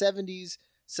and 70s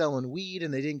selling weed,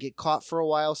 and they didn't get caught for a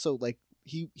while. So like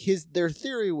their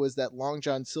theory was that Long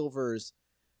John Silver's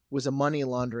was a money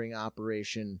laundering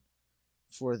operation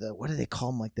for the, what do they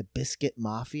call them, like the Biscuit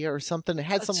Mafia or something. It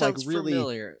had That some like sounds really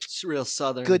familiar. It's real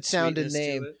southern, good sounding sweetness to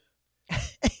name.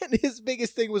 it. And his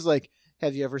biggest thing was like,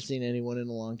 have you ever seen anyone in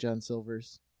a Long John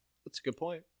Silver's? That's a good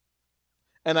point.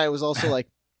 And I was also like,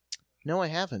 no, I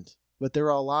haven't. But there are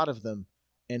a lot of them.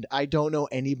 And I don't know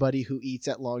anybody who eats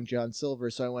at Long John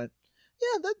Silver's. So I went,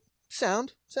 yeah, that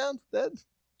sound, that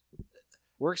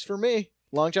works for me.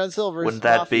 Long John Silver's. Wouldn't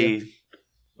that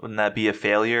be a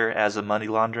failure as a money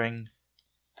laundering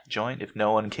joint if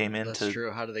no one came in That's to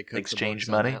true. How do they cook exchange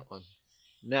the books on money? that one?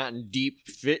 Not in deep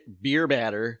fit beer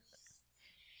batter.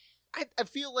 I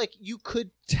feel like you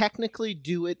could technically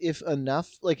do it if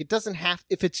enough. Like, it doesn't have,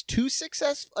 if it's too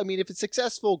successful. I mean, if it's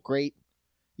successful, great.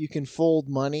 You can fold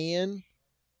money in.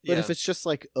 But if it's just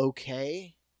like,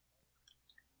 okay.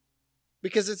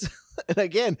 Because it's, and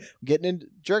again, getting into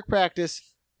jerk practice,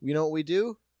 you know what we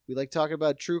do? We like talking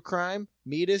about true crime,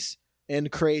 meatus,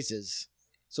 and crazes.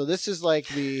 So this is like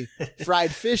the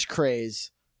fried fish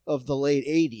craze of the late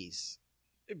 80s.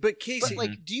 But Casey, But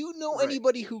like, do you know Right.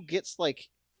 anybody who gets like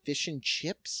fish and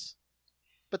chips?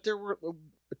 But there were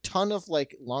a ton of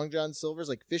like Long John Silver's,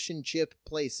 like fish and chip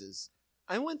places.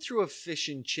 I went through a fish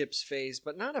and chips phase,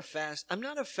 but I'm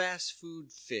not a fast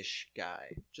food fish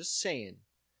guy. Just saying.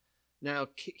 Now,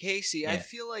 Casey, I Yeah.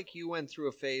 feel like you went through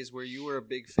a phase where you were a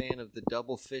big fan of the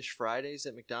double fish Fridays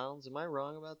at McDonald's. Am I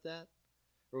wrong about that?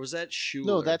 Or was that Schuler?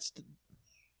 No, that's.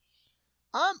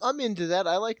 I'm into that.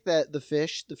 I like that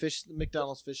the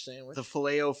McDonald's fish sandwich, the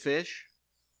Filet-O-Fish.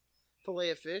 fillet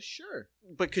of fish, sure.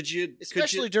 But could you,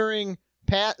 Especially during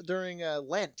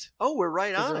Lent, Oh, we're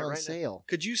right because on they're it on right now. sale.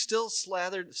 Could you still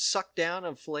suck down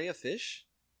a Filet-O-Fish?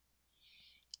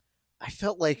 I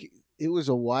felt like it was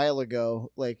a while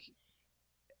ago. Like,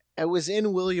 I was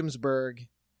in Williamsburg,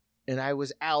 and I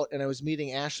was out, and I was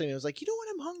meeting Ashley, and I was like, you know what?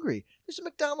 I'm hungry. There's a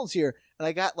McDonald's here. And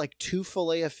I got like 2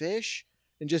 fillet of fish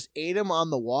and just ate them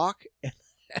on the walk. And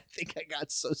I think I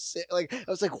got so sick. Like, I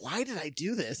was like, why did I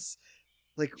do this?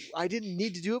 Like, I didn't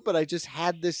need to do it, but I just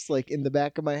had this like in the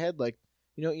back of my head, like,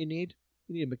 you know what you need?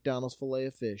 You need a McDonald's fillet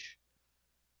of fish.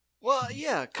 Well,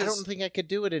 yeah, I because don't think I could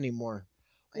do it anymore.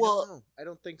 I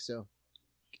don't think so.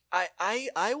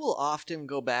 I will often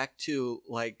go back to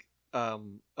like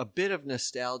a bit of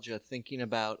nostalgia thinking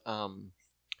about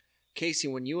Casey,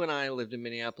 when you and I lived in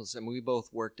Minneapolis and we both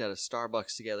worked at a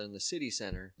Starbucks together in the city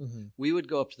center, Mm-hmm. we would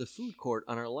go up to the food court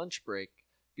on our lunch break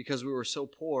because we were so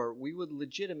poor. We would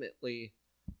legitimately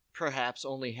perhaps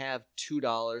only have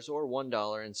 $2 or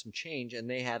 $1 and some change, and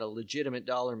they had a legitimate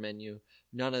dollar menu.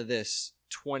 None of this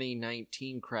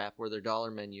 2019 crap where their dollar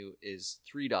menu is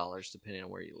 $3 depending on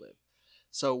where you live.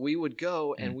 So we would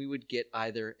go and we would get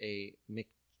either a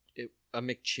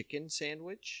McChicken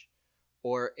sandwich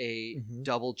or a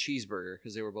double cheeseburger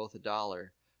because they were both $1.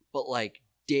 But like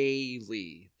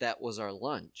daily, that was our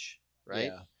lunch, right?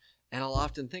 Yeah. And I'll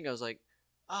often think, I was like,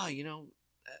 oh, you know,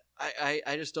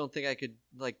 I just don't think I could,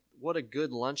 like, what a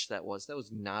good lunch that was. That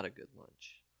was not a good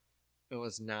lunch. It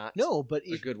was not No, but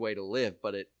a good way to live,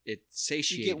 but it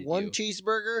satiated you get one you.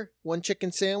 cheeseburger, one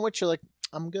chicken sandwich, you're like,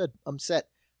 I'm good. I'm set.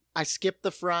 I skip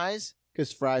the fries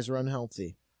because fries are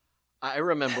unhealthy. I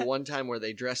remember one time where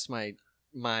they dressed my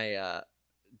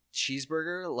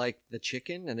cheeseburger like the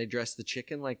chicken, and they dressed the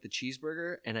chicken like the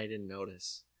cheeseburger, and I didn't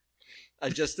notice. I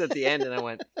just at the end, and I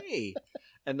went, hey.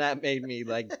 And that made me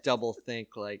like double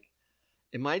think, like,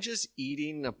 am I just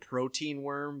eating a protein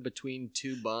worm between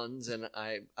 2 buns, and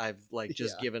I've like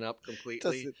just Yeah. given up completely?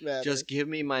 Doesn't matter. Just give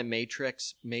me my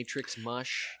Matrix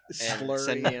mush and Slurry.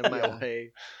 send me on my Yeah.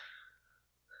 way.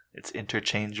 It's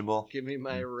interchangeable. Give me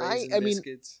my I raisin mean,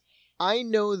 biscuits. I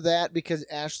know that because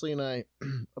Ashley and I,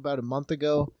 about a month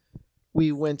ago,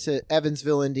 we went to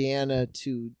Evansville, Indiana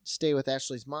to stay with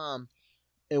Ashley's mom.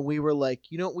 And we were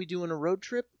like, you know what we do on a road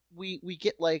trip? We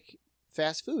get like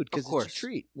fast food because course. it's a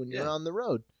treat when you're Yeah. on the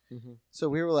road. Mm-hmm. So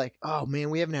we were like, oh man,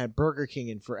 we haven't had Burger King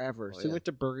in forever. Oh, So we yeah. went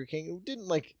to Burger King. We didn't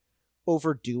like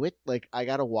overdo it. Like I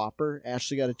got a Whopper.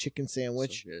 Ashley got a chicken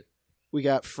sandwich. So good. We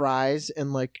got fries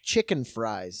and like chicken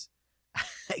fries.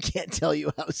 I can't tell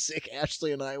you how sick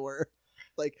Ashley and I were.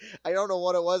 Like, I don't know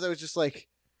what it was. I was just like,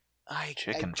 I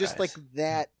Chicken just fries. like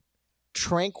that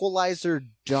tranquilizer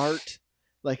dart.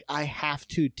 Like, I have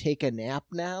to take a nap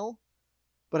now.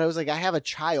 But I was like, I have a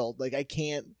child. Like, I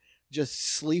can't just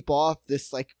sleep off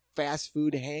this like fast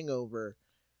food hangover.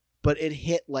 But it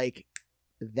hit like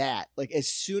that. Like, as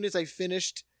soon as I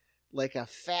finished like a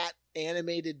fat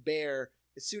animated bear.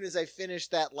 As soon as I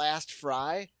finished that last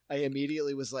fry, I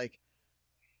immediately was like,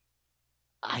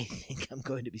 I think I'm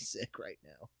going to be sick right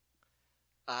now.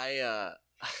 And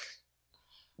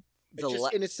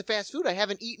it's the fast food. I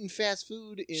haven't eaten fast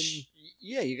food in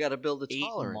yeah, you got to build a 8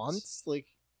 tolerance. months. Like,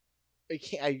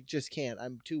 I just can't.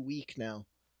 I'm too weak now.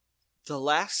 The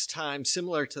last time,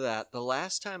 similar to that, the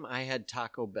last time I had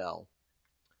Taco Bell,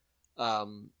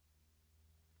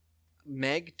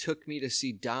 Meg took me to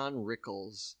see Don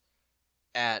Rickles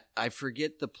at, I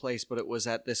forget the place, but it was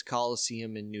at this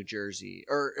Coliseum in New Jersey,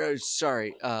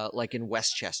 like in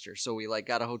Westchester. So we like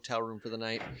got a hotel room for the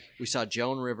night. We saw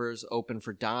Joan Rivers open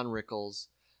for Don Rickles,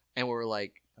 and we were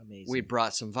like, Amazing. we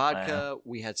brought some vodka,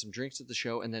 we had some drinks at the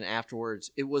show, and then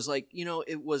afterwards, it was like,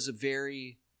 it was a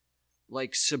very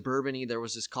like suburban-y. There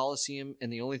was this Coliseum,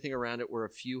 and the only thing around it were a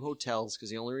few hotels,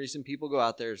 because the only reason people go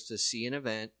out there is to see an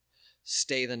event,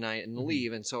 stay the night, and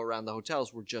leave. And so around the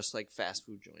hotels were just like fast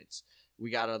food joints. We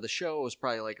got out of the show, it was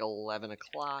probably like 11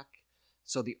 o'clock.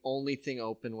 So the only thing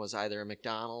open was either a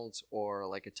McDonald's or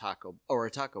like a Taco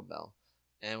Bell.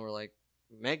 And we're like,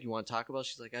 Meg, you want Taco Bell?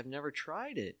 She's like, I've never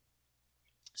tried it.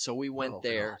 So we went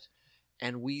there,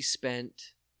 and we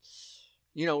spent,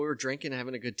 we were drinking,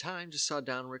 having a good time, just saw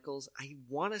Don Rickles. I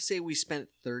want to say we spent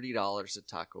 $30 at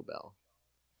Taco Bell.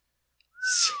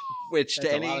 Which That's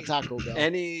to a lot of Taco Bell.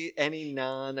 any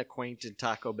non-acquainted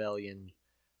Taco Bellian,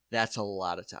 that's a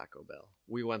lot of Taco Bell.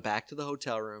 We went back to the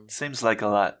hotel room. Seems like a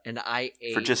lot. And I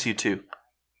ate for just you two.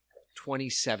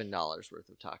 $27 worth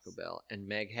of Taco Bell. And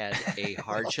Meg had a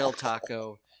hard shell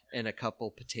taco and a couple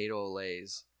potato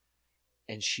olays.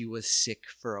 And she was sick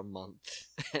for a month.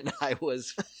 And I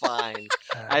was fine.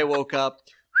 I woke up,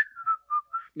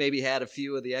 maybe had a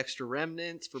few of the extra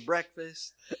remnants for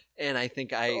breakfast. And I think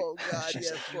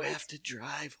she's like, you have to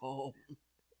drive home.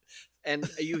 And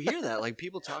you hear that, like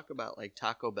people talk about like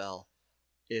Taco Bell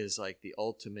is like the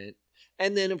ultimate.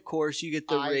 And then of course you get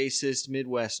the racist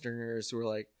Midwesterners who are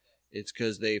like, it's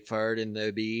because they fart in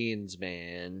the beans,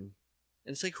 man.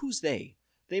 And it's like, who's they?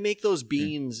 They make those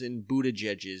beans in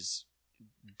Buttigieg's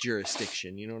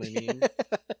jurisdiction. You know what I mean?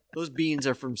 Those beans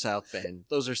are from South Bend.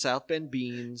 Those are South Bend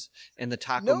beans, and the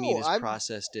taco meat is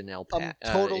processed in El Paso.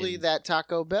 I'm totally that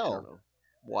Taco Bell. I don't know,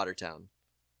 Watertown.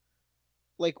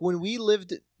 Like when we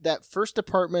lived, that first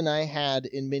apartment I had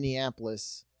in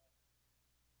Minneapolis,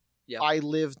 I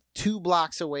lived 2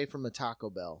 blocks away from a Taco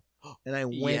Bell. And I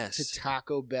went to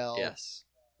Taco Bell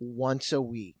once a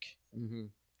week. Mm-hmm.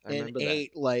 And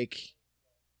ate like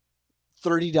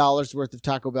 $30 worth of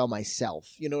Taco Bell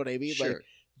myself. You know what I mean? Sure. Like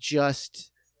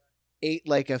just ate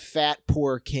like a fat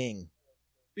poor king.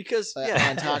 Because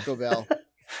on Taco Bell.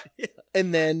 Yeah.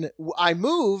 And then I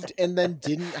moved and then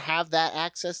didn't have that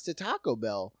access to Taco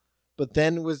Bell. But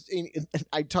then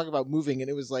I talk about moving, and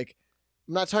it was like,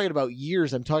 I'm not talking about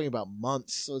years, I'm talking about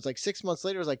months. So it's like 6 months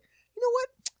later, I was like, you know what?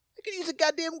 I could use a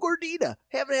goddamn gordita.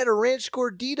 Haven't had a ranch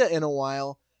gordita in a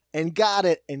while, and got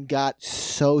it and got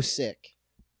so sick.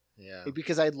 Yeah.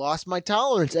 Because I lost my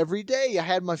tolerance every day. I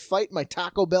had my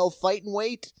Taco Bell fighting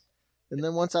weight. And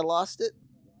then once I lost it.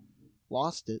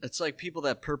 It's like people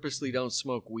that purposely don't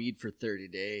smoke weed for 30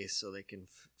 days so they can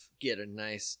get a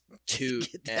nice toot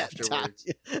afterwards.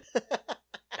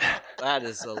 That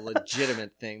is a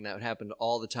legitimate thing that would happen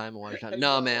all the time in Watertown.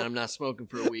 No, man, I'm not smoking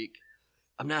for a week.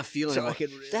 I'm not feeling it.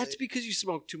 Really... That's because you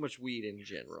smoke too much weed in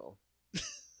general.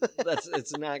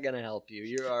 It's not going to help you.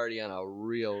 You're already on a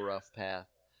real rough path.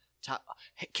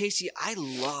 Hey, Casey, I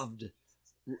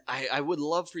would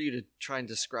love for you to try and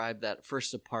describe that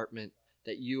first apartment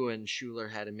that you and Schuler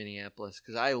had in Minneapolis,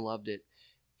 because I loved it.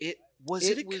 It was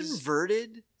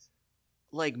converted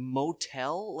like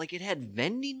motel? Like it had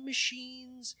vending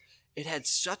machines. It had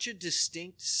such a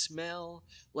distinct smell.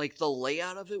 Like the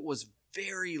layout of it was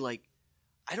very like,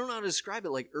 I don't know how to describe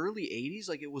it, like early 80s.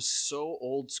 Like it was so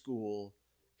old school.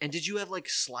 And did you have like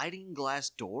sliding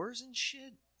glass doors and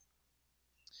shit?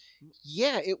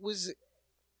 Yeah, it was.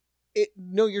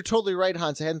 No, you're totally right,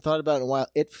 Hans. I hadn't thought about it in a while.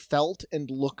 It felt and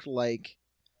looked like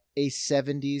a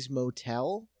 70s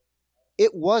motel.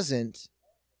 It wasn't.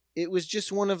 It was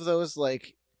just one of those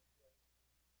like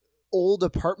old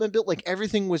apartment built. Like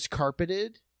everything was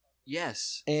carpeted.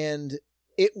 Yes. And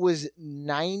it was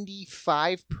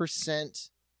 95%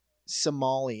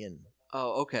 Somalian.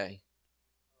 Oh, okay.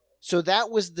 So that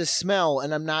was the smell,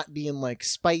 and I'm not being like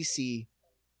spicy.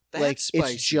 That's like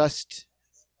spicy. It's just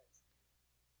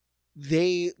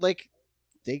they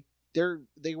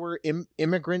were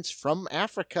immigrants from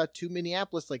Africa to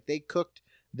Minneapolis. Like they cooked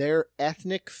their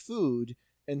ethnic food,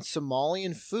 and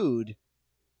Somalian food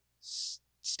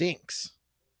stinks.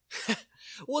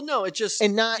 Well, no, it just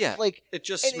and not yeah, like it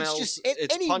just and smells. it's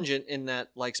It's any- pungent in that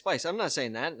like spice. I'm not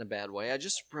saying that in a bad way. I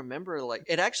just remember like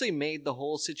it actually made the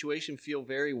whole situation feel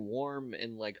very warm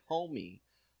and like homey,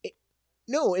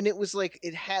 no, and it was like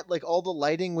it had like all the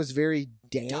lighting was very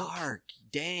dark,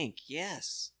 dank.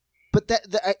 Yes. but that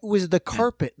it was the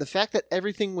carpet, the fact that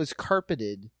everything was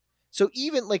carpeted. So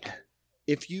even like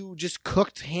if you just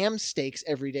cooked ham steaks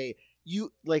every day,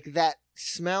 you like that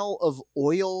smell of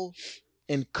oil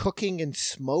and cooking and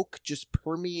smoke just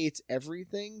permeates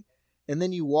everything. And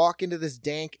then you walk into this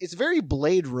dank, it's very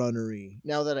Blade Runner-y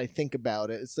now that I think about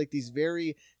it. It's like these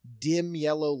very dim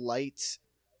yellow lights,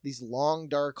 these long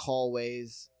dark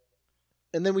hallways.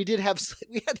 And then we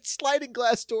had sliding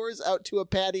glass doors out to a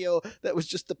patio that was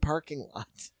just the parking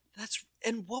lot.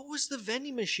 And what was the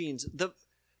vending machines?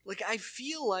 Like I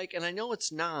feel like, and I know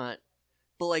it's not,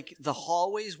 but like the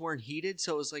hallways weren't heated,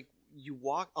 so it was like you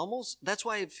walk almost. That's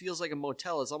why it feels like a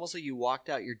motel. It's almost like you walked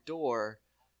out your door,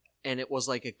 and it was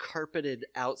like a carpeted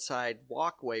outside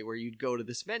walkway where you'd go to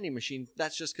this vending machine.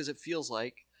 That's just because it feels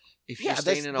like if you're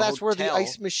staying in a that's hotel, where the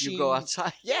ice machine. you go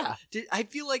outside. Yeah, I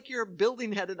feel like your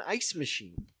building had an ice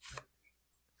machine.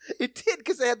 it did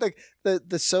because they had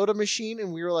the soda machine,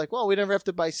 and we were like, well, we never have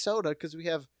to buy soda because we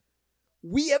have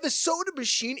a soda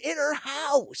machine in our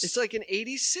house. It's like an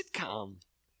 80s sitcom.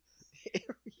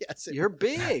 Yes, You're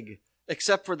big.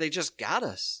 Except for they just got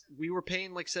us. We were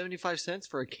paying like 75 cents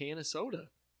for a can of soda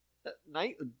at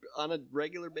night on a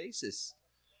regular basis.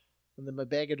 And then my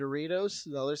bag of Doritos,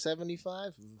 another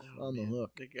 75 on the Man,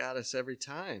 hook. They got us every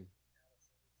time.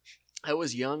 I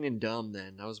was young and dumb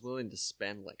then. I was willing to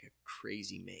spend like a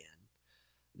crazy man.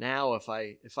 Now if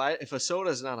a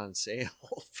soda's not on sale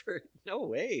for no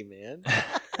way, man.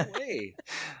 No way.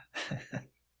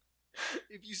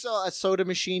 If you saw a soda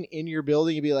machine in your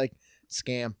building, you'd be like,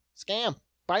 scam.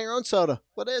 Buy your own soda.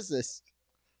 What is this?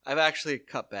 I've actually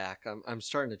cut back. I'm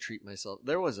starting to treat myself.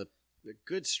 There was a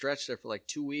good stretch there for like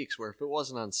 2 weeks where if it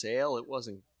wasn't on sale, it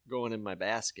wasn't going in my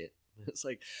basket. It's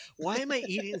like, why am I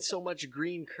eating so much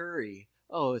green curry?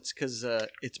 Oh, it's because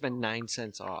it's been 9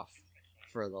 cents off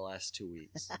for the last 2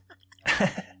 weeks.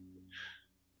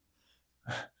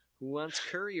 Who wants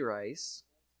curry rice?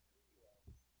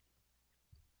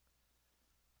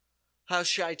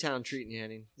 How's Chi-Town treating you,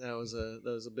 Henning? That was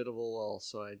a bit of a lull,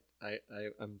 so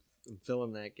I'm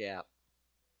filling that gap.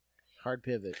 Hard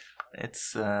pivot.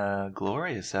 It's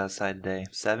glorious outside today.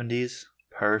 70s,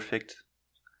 perfect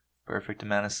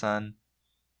amount of sun.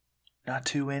 Not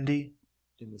too windy.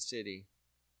 In the city.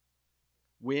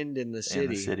 Wind in the city. In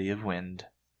the city of wind.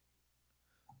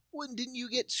 When didn't you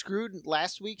get screwed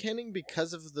last week, Henning,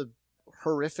 because of the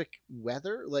horrific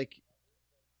weather? Like,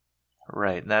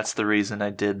 Right, that's the reason I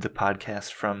did the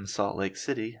podcast from Salt Lake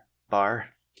City bar.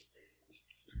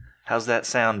 How's that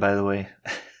sound, by the way?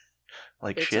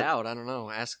 Like it's shit? out. I don't know.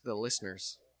 Ask the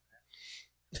listeners.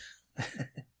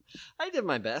 I did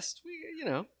my best. What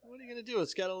are you gonna do?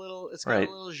 It's got a little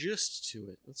zhust to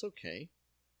it. It's okay.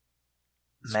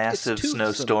 Massive it's toothsome.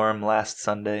 snowstorm last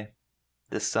Sunday.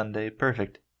 This Sunday,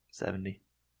 perfect. 70.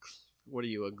 What are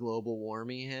you, a global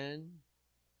warming hen?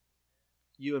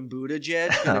 You and Buttigieg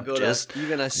gonna go you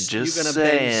gonna bend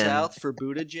saying. south for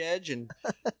Buttigieg and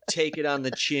take it on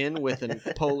the chin with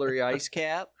a polar ice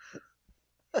cap?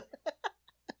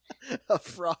 a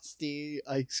frosty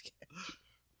ice cap.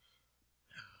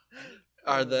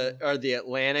 Are the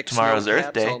Atlantic Tomorrow's snow Earth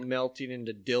caps Day. all melting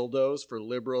into dildos for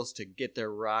liberals to get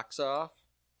their rocks off?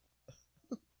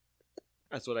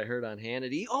 That's what I heard on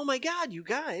Hannity. Oh my God, you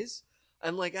guys!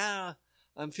 I'm like,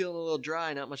 I'm feeling a little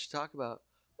dry. Not much to talk about.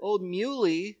 Old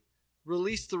Muley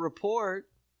released the report,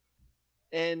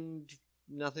 and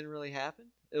nothing really happened.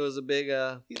 It was a big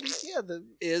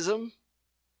ism.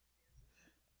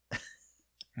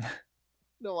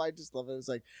 No, I just love it. It was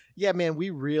like, yeah, man, we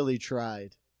really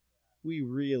tried. We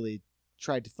really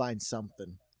tried to find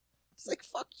something. It's like,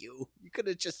 fuck you. You could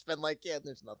have just been like, yeah,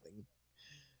 there's nothing.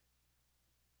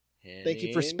 Thank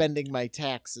you for spending my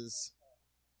taxes.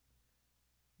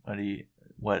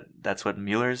 That's what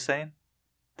Mueller's saying?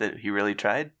 That he really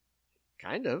tried?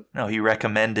 Kind of. No, he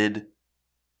recommended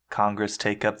Congress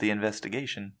take up the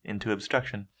investigation into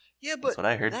obstruction. Yeah, but that's what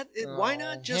I heard. Why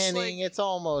not just Henning, it's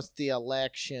almost the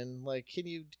election. Like, can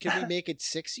we make it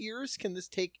 6 years? Can this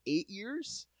take 8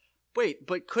 years? Wait,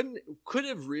 but could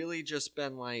have really just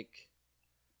been like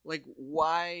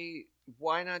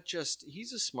why not just,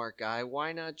 he's a smart guy,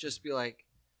 why not just be like,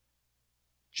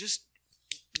 just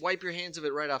wipe your hands of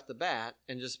it right off the bat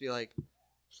and just be like,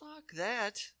 fuck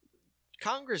that.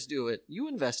 Congress do it. You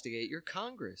investigate. You're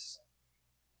Congress.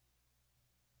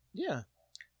 Yeah.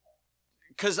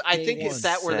 Because I think if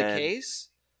that were the Said. case,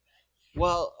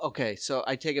 Well, okay, so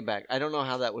I take it back. I don't know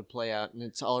how that would play out, and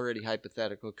it's already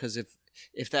hypothetical because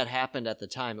if that happened at the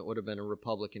time, it would have been a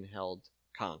Republican-held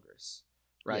Congress,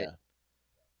 right? Yeah.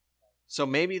 So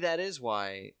maybe that is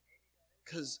why.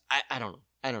 Because I don't know.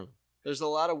 I don't know. There's a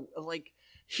lot of like.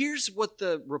 Here's what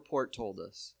the report told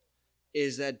us: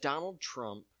 is that Donald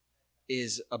Trump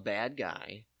is a bad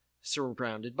guy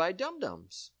surrounded by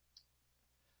dum-dums.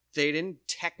 They didn't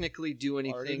technically do Already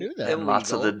anything knew that. illegal. And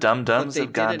lots of the dum-dums but they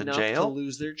have gone did to enough jail. to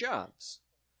lose their jobs.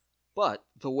 But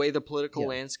the way the political Yeah.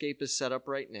 landscape is set up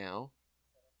right now,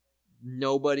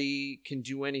 nobody can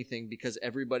do anything because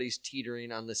everybody's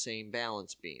teetering on the same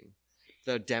balance beam.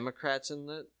 The Democrats in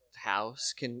the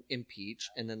House can impeach,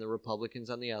 and then the Republicans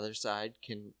on the other side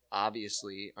can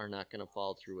obviously are not going to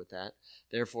follow through with that.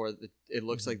 Therefore, it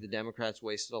looks like the Democrats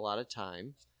wasted a lot of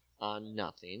time on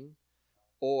nothing,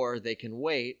 or they can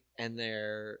wait and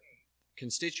their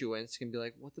constituents can be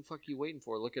like, what the fuck are you waiting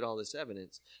for? Look at all this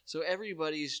evidence. So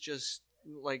everybody's just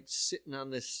like sitting on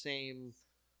this same,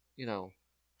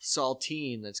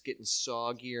 saltine that's getting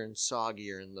soggier and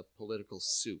soggier in the political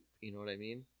soup. You know what I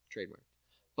mean? Trademark.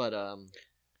 But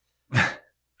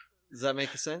does that make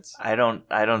sense? I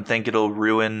don't think it'll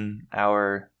ruin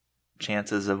our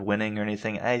chances of winning or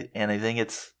anything. I think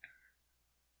it's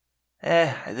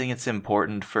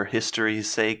important for history's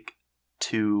sake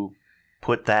to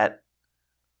put that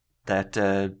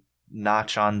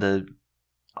notch on the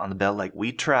belt. Like,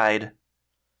 we tried.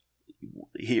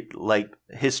 Like,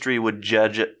 history would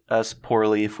judge us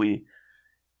poorly if we,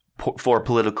 for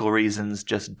political reasons,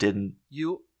 just didn't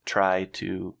try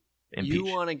to impeach. You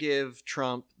want to give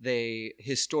Trump the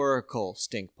historical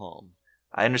stink palm.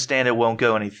 I understand it won't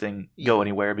go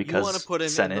anywhere because you want to put him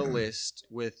Senate. in the list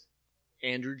with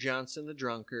Andrew Johnson, the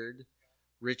drunkard,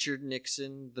 Richard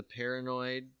Nixon, the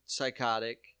paranoid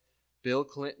psychotic, Bill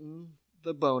Clinton,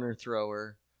 the boner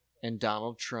thrower, and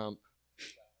Donald Trump,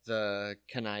 the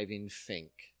conniving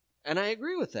fink. And I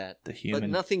agree with that. The human but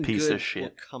nothing piece good of shit.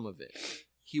 will come of it.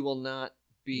 He will not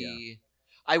be. Yeah.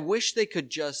 I wish they could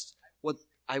just. What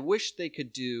I wish they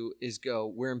could do is go,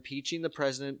 we're impeaching the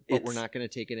president, but we're not going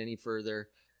to take it any further.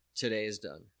 Today is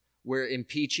done. We're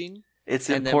impeaching. It's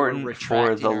and important then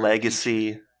for the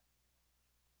legacy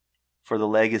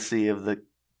of the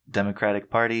Democratic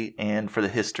Party and for the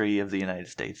history of the United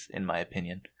States, in my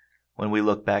opinion, when we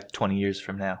look back 20 years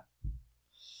from now.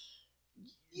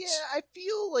 Yeah, I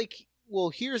feel like, well,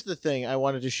 here's the thing I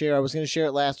wanted to share. I was going to share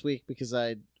it last week because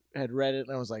I had read it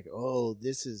and I was like, oh,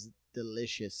 this is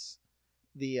delicious.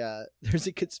 There's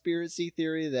a conspiracy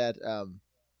theory that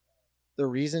the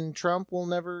reason Trump will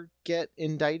never get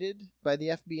indicted by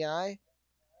the FBI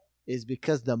is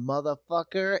because the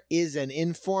motherfucker is an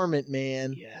informant,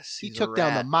 man. Yes, he took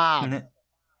down the mob.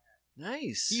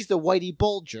 Nice. He's the Whitey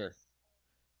Bulger.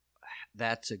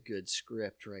 That's a good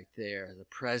script right there. The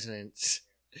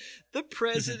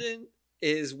president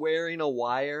is wearing a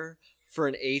wire for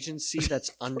an agency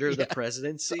that's under the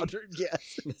presidency.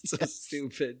 Yes. That's so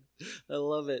stupid. I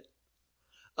love it.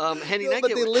 Henny, no,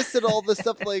 but they listed all the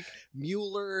stuff like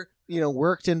Mueller,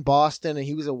 worked in Boston and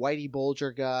he was a Whitey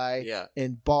Bulger guy. Yeah.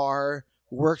 And Barr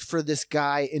worked for this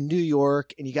guy in New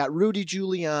York, and you got Rudy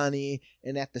Giuliani,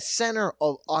 and at the center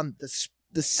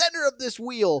the center of this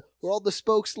wheel where all the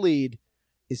spokes lead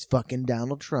is fucking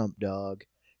Donald Trump, dog.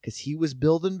 Because he was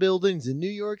building buildings in New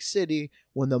York City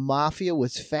when the mafia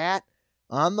was fat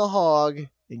on the hog,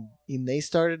 and they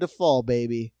started to fall,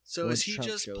 baby. So is he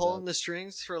just pulling the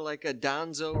strings for like a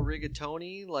Donzo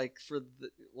Rigatoni?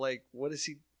 What is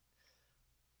he?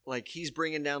 Like, he's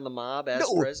bringing down the mob as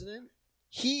president?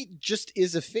 He just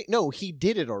is a no, he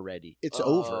did it already. It's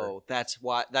over. Oh, that's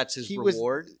why. That's his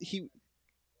reward?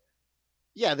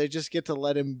 Yeah, they just get to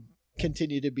let him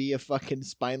continue to be a fucking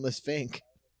spineless fink.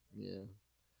 Yeah.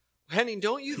 Henning,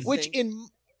 don't you think...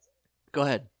 Go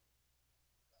ahead.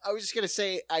 I was just going to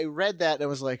say, I read that and I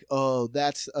was like, oh,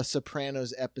 that's a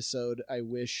Sopranos episode I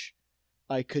wish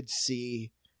I could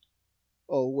see.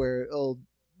 Oh, where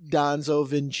Donzo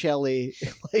Vincelli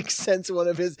sends one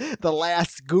of the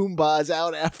last Goombas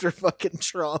out after fucking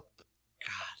Trump.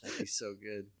 God, that'd be so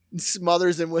good. And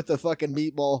smothers him with a fucking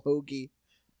meatball hoagie.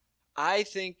 I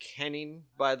think Henning,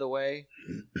 by the way,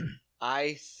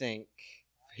 I think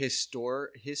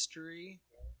history,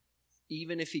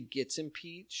 even if he gets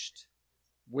impeached,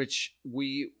 which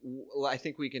I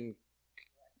think we can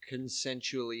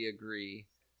consensually agree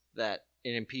that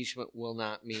an impeachment will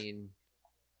not mean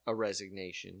a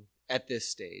resignation at this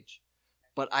stage.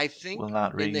 But I think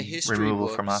in the history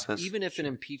books, from office. Even if an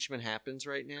impeachment happens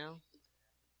right now,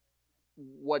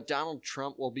 what Donald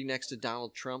Trump will be next to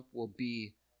Donald Trump will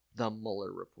be the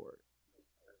Mueller report.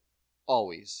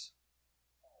 Always.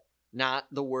 not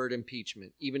the word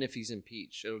impeachment, even if he's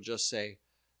impeached. It'll just say,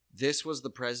 this was the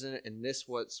president, and this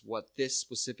was what this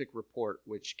specific report,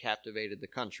 which captivated the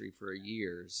country for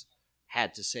years,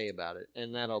 had to say about it.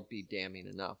 And that'll be damning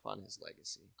enough on his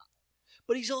legacy.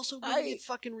 But he's also going to get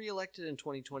fucking reelected in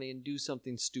 2020 and do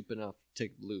something stupid enough to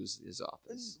lose his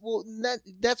office. Well,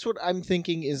 that's what I'm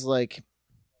thinking is like,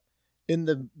 in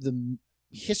the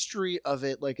history of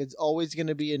it, like, it's always going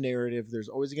to be a narrative. There's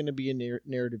always going to be a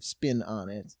narrative spin on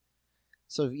it.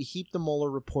 So if you heap the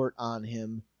Mueller report on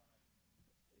him,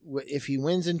 if he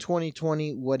wins in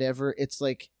 2020, whatever, it's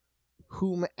like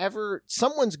whomever,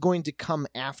 someone's going to come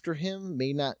after him.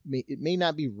 It may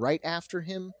not be right after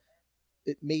him.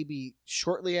 It may be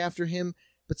shortly after him,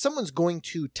 but someone's going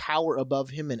to tower above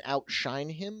him and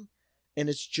outshine him, and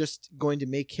it's just going to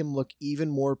make him look even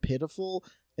more pitiful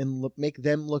and make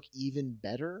them look even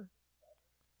better.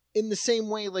 In the same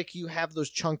way, like, you have those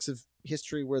chunks of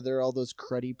history where there are all those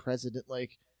cruddy president,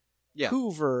 like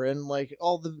Hoover, and like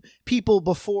all the people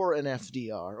before an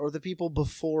FDR, or the people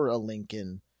before a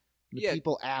Lincoln, the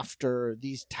people after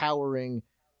these towering,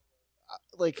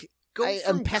 like,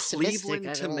 I'm pessimistic.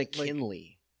 Cleveland to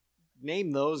McKinley.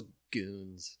 Name those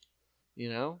goons. You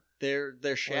know, they're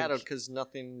shadowed because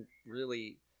nothing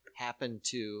really happened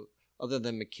to, other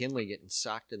than McKinley getting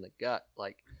socked in the gut,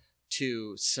 like,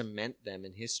 to cement them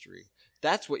in history.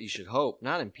 That's what you should hope,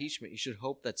 not impeachment. You should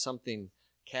hope that something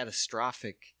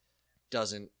catastrophic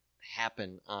doesn't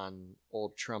happen on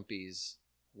old Trumpy's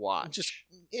watch.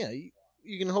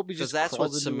 You can hope he just, because that's what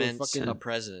crawls into cements a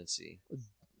presidency.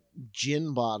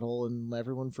 Gin bottle and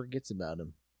everyone forgets about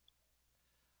him.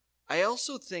 I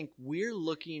also think we're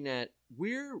looking at,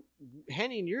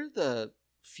 Henning, you're the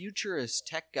futurist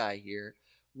tech guy here.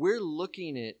 We're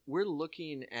looking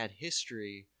at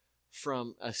history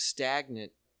from a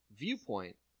stagnant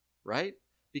viewpoint, right?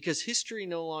 Because history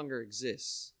no longer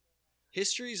exists.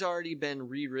 History's already been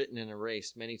rewritten and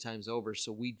erased many times over,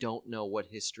 so we don't know what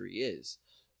history is,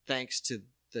 thanks to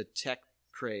the tech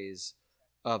craze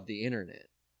of the internet.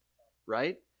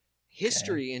 Right?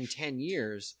 History in 10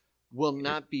 years will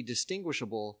not be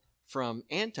distinguishable from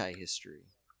anti-history,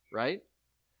 right?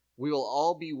 We will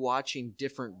all be watching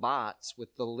different bots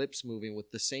with the lips moving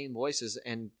with the same voices,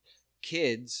 and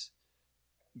kids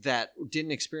that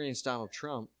didn't experience Donald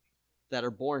Trump that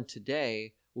are born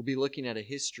today will be looking at a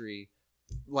history,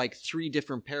 like 3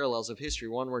 different parallels of history.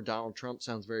 One where Donald Trump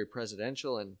sounds very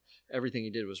presidential and everything he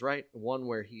did was right. One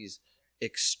where he's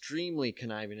extremely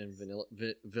conniving and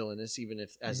villainous, even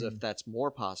if that's more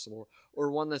possible,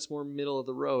 or one that's more middle of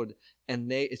the road,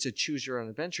 and it's a choose your own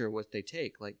adventure what they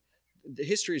take. Like, the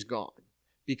history's gone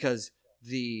because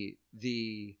the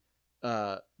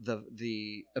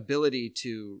ability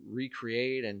to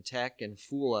recreate and tech and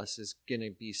fool us is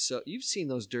gonna be so. You've seen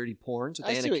those dirty porns with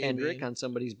Anna Kendrick on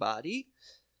somebody's body.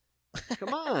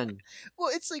 Come on.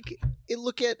 Well, it's like,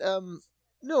 look at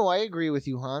no, I agree with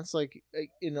you, Hans. Like,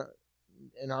 in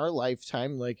our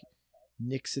lifetime, like,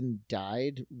 Nixon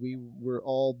died. We were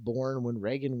all born when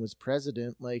Reagan was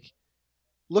president. Like,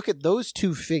 look at those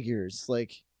two figures.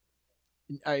 Like,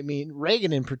 I mean,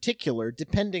 Reagan in particular,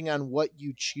 depending on what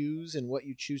you choose and what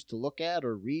you choose to look at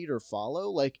or read or follow,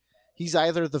 like, he's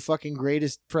either the fucking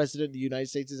greatest president the United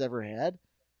States has ever had,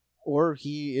 or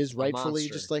he is rightfully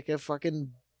just like a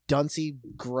fucking duncy,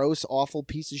 gross, awful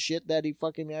piece of shit that he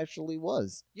fucking actually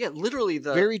was. Yeah, literally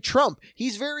very Trump.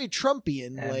 He's very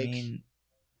Trumpian. I mean,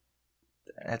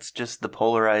 that's just the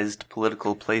polarized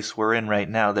political place we're in right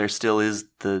now. There still is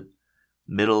the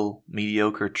middle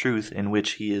mediocre truth in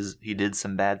which he did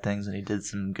some bad things and he did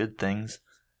some good things.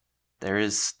 There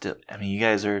is still, I mean, you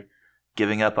guys are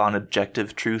giving up on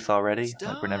objective truth already?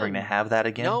 Like, we're never going to have that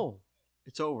again? No.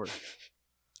 It's over.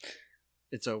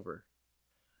 It's over.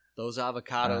 Those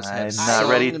avocados have I'm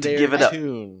not ready to give it up.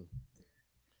 Tune.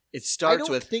 It starts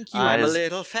with, I'm a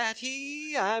little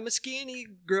fatty, I'm a skinny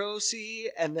grossy,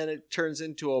 and then it turns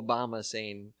into Obama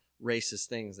saying racist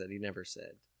things that he never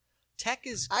said. Tech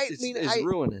is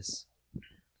ruinous.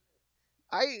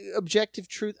 Objective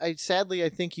truth, sadly, I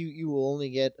think you will only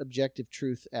get objective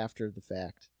truth after the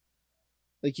fact.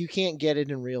 Like, you can't get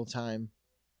it in real time.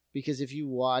 Because if you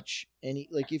watch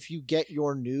if you get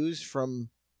your news from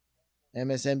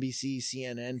MSNBC,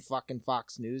 CNN, fucking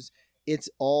Fox News, it's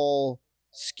all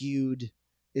skewed.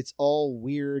 It's all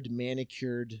weird,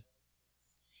 manicured.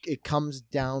 It comes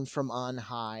down from on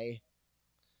high.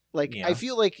 Like, I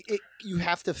feel like you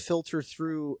have to filter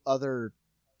through other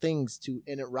things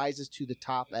and it rises to the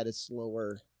top at a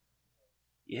slower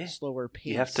pace.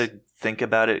 You have to think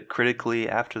about it critically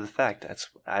after the fact.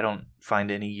 I don't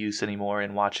find any use anymore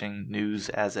in watching news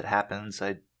as it happens.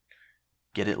 I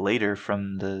get it later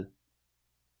from the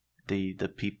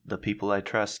the people I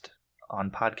trust on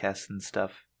podcasts and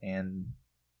stuff, and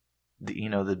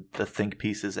the think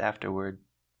pieces afterward.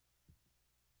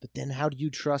 But then how do you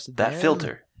trust That them?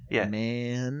 filter? Yeah,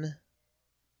 Man.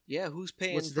 Yeah, who's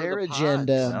paying What's for their the pods?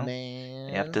 agenda, Well, man?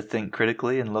 you have to think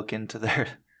critically and look into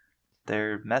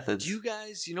their methods. Do you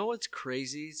guys, you know what's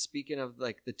crazy? Speaking of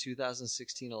like the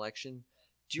 2016 election,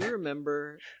 do you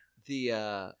remember the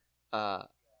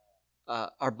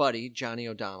our buddy Johnny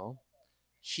O'Donnell?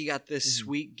 He got this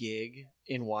sweet gig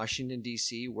in Washington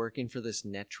D.C. working for this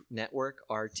network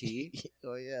RT.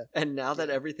 Oh yeah. And now that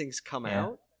everything's come Yeah.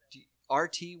 out,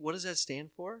 RT, what does that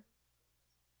stand for?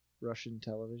 Russian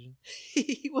television.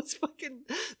 He was fucking,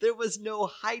 there was no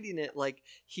hiding it. Like,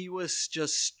 he was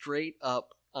just straight up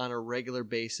on a regular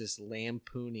basis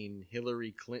lampooning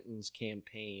Hillary Clinton's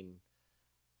campaign,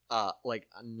 like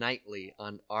nightly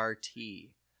on RT,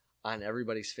 on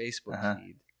everybody's Facebook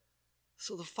feed.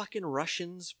 So the fucking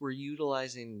Russians were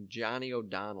utilizing Johnny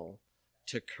O'Donnell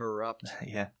to corrupt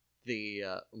Yeah, the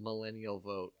millennial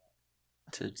vote.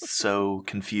 to sow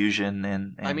confusion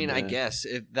and I mean, I guess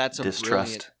if that's a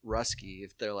distrust. brilliant Rusky,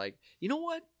 if they're like, you know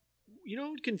what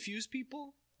would confuse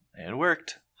people? It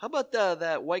worked. How about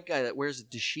that white guy that wears a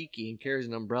dashiki and carries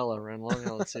an umbrella around Long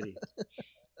Island City?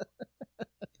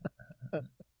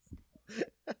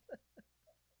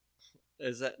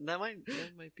 that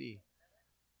might be?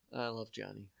 I love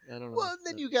Johnny. I don't know. Well,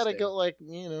 then you gotta go like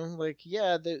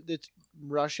it's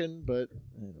Russian, but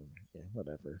I don't know, yeah,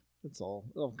 whatever. It's all.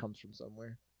 It all comes from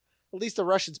somewhere. At least the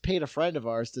Russians paid a friend of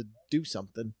ours to do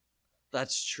something.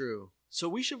 That's true. So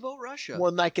we should vote Russia.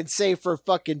 More than I can say for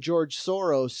fucking George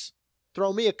Soros.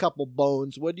 Throw me a couple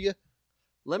bones, would you?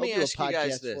 Let me I'll do a ask you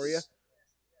guys podcast for you. this.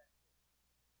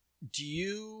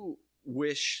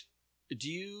 Do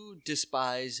you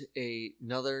despise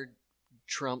another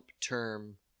Trump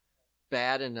term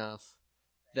bad enough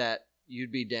that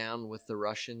you'd be down with the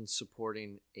Russians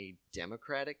supporting a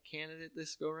Democratic candidate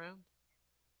this go round?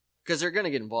 Because they're going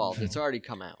to get involved. It's already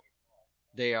come out.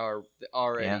 They are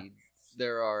already. Yeah.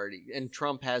 They're already, and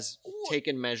Trump has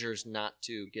taken measures not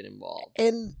to get involved.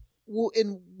 And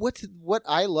what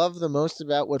I love the most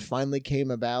about what finally came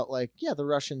about, like, yeah, the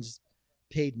Russians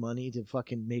paid money to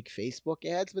fucking make Facebook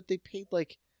ads, but they paid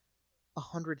like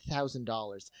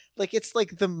 $100,000. Like, it's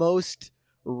like the most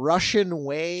Russian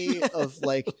way of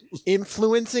like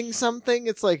influencing something.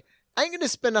 It's like, I'm going to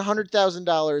spend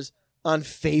 $100,000 on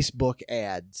Facebook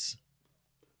ads.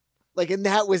 Like, and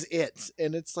that was it.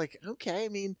 And it's like, okay, I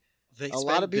mean, a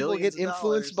lot of people get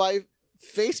influenced by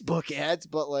Facebook ads,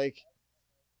 but like,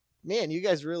 man, you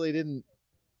guys really didn't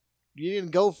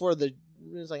go for the,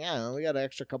 it's like, I don't know, we got an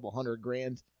extra couple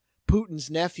 $100,000. Putin's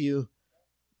nephew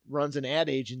runs an ad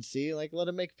agency, like, let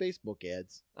him make Facebook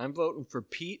ads. I'm voting for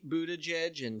Pete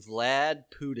Buttigieg and Vlad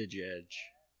Buttigieg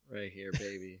right here,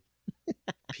 baby.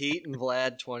 Pete and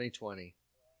Vlad 2020.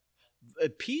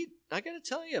 Pete, I gotta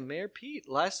tell you, Mayor Pete,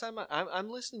 last time I'm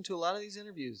listening to a lot of these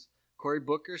interviews. Cory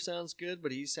Booker sounds good,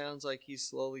 but he sounds like he's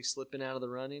slowly slipping out of the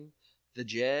running. The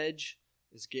Jedge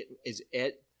is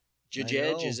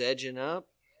edging up.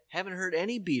 Haven't heard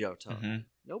any Beto talk. Mm-hmm.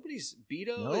 Nobody's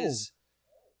Beto No. is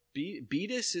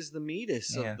Beatus is the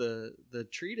meatus Yeah. of the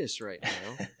treatise right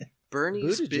now.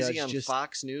 Bernie's busy on just-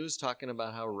 Fox News talking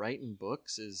about how writing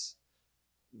books is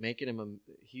making him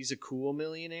he's a cool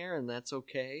millionaire and that's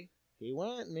okay. He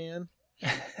went, man.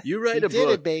 You write He a did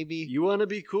book. it, baby. You want to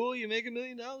be cool? You make $1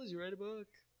 million. You write a book.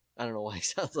 I don't know why he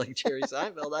sounds like Jerry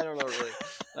Seinfeld. I don't know really.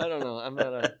 I don't know.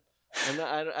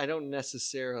 I don't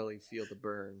necessarily feel the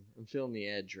burn. I'm feeling the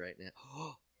edge right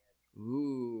now.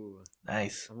 Ooh,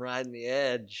 Nice. I'm riding the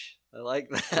edge. I like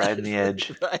that. Riding the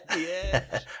edge. Riding the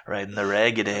edge. Riding the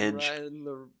ragged I'm edge. riding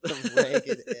the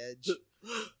ragged edge.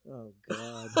 Oh,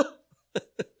 God.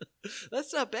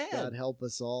 That's not bad. God help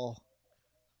us all.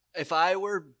 If I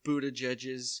were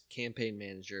Buttigieg's campaign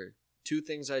manager, two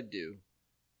things I'd do.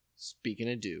 Speaking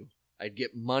of do, I'd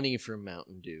get money from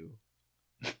Mountain Dew.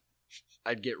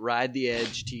 I'd get Ride the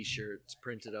Edge t-shirts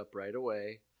printed up right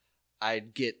away.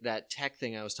 I'd get that tech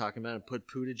thing I was talking about and put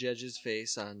Buttigieg's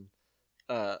face on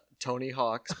Tony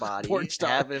Hawk's body. Porn star.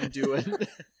 Have him doing.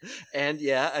 And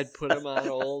yeah, I'd put him on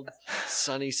old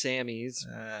Sonny Sammy's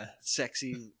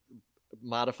sexy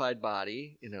modified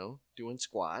body, doing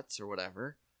squats or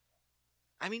whatever.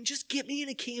 I mean, just get me in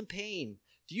a campaign.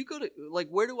 Do you go to, like,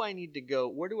 where do I need to go?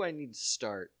 Where do I need to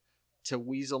start to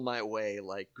weasel my way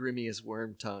like Grimmius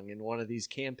Wormtongue in one of these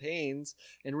campaigns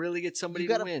and really get somebody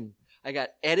to win? I got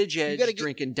Edge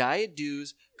drinking Diet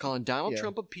Dews, calling Donald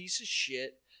Trump a piece of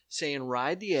shit, saying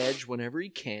ride the edge whenever he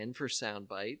can for sound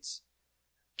bites.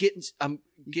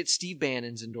 Get Steve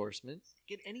Bannon's endorsement.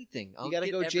 get anything. You got to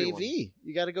get go everyone. JV.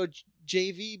 You got to go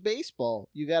JV baseball.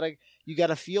 You got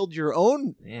to field your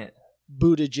own Yeah.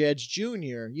 Buttigieg Jr.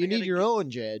 You I need gotta your get- own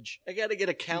Judge. I got to get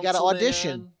a councilman. gotta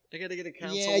audition. on. I got to get a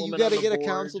councilwoman. Yeah, you got to on the get a board.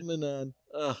 councilman on.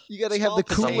 Ugh. You got to have Small the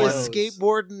coolest potatoes.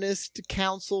 skateboardingest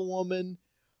councilwoman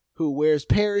who wears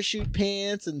parachute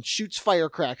pants and shoots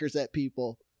firecrackers at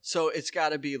people. So it's got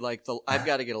to be like I've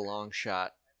got to get a long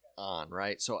shot on,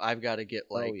 right? So I've got to get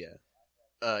like,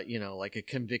 like a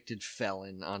convicted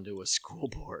felon onto a school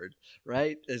board,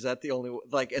 right? Is that the only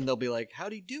like? And they'll be like,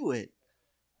 "How'd he do it?"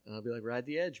 And I'll be like, "Ride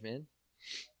the edge, man."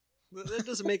 Well, that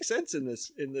doesn't make sense in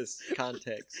this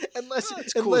context. Unless Oh,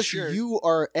 it's a cool unless shirt. you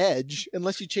are Edge,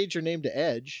 unless you change your name to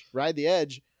Edge, Ride the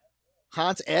Edge.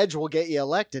 Hans Edge will get you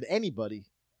elected. Anybody.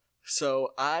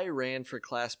 So I ran for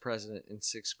class president in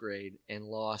 6th grade and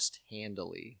lost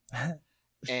handily.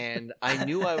 And I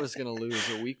knew I was going to lose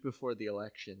a week before the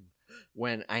election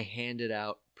when I handed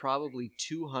out probably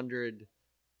 200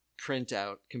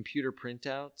 computer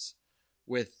printouts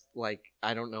with, like,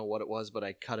 I don't know what it was, but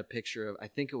I cut a picture of, I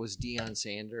think it was Deion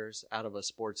Sanders out of a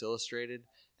Sports Illustrated,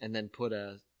 and then put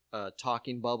a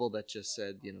talking bubble that just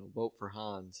said, vote for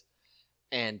Hans.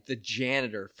 And the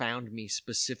janitor found me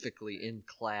specifically in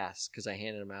class because I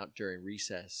handed them out during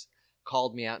recess,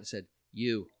 called me out and said,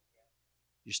 you're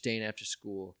staying after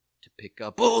school to pick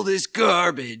up all this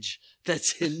garbage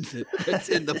that's in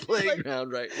the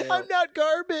playground right now. I'm not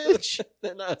garbage.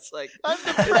 Then I was like, I'm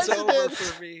the it's over president.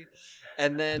 for me.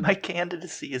 And then My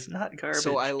candidacy is not garbage.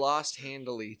 so I lost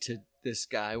handily to this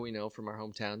guy we know from our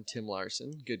hometown, Tim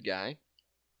Larson, good guy.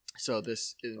 So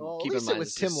this, Oh, at keep in least it mind,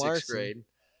 was this is Tim 6th Larson. grade.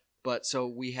 But so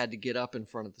we had to get up in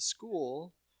front of the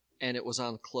school, and it was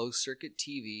on closed circuit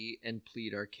TV and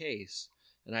plead our case.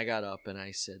 And I got up and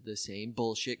I said the same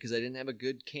bullshit because I didn't have a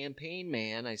good campaign,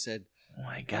 man. I said, Oh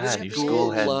my "These God, your school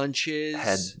school had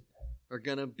lunches are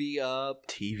gonna be up.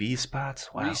 TV spots?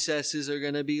 Wow. Recesses are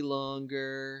gonna be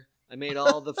longer." I made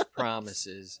all the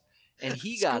promises, and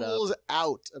he got up. School's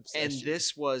out. And Obsession.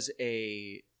 this was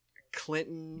a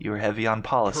Clinton. You were heavy on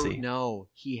policy. No,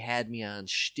 he had me on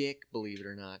shtick, believe it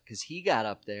or not, because he got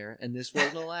up there, and this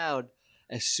wasn't allowed.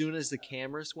 As soon as the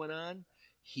cameras went on,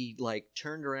 he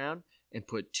turned around and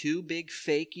put 2 big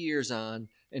fake ears on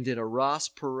and did a Ross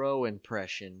Perot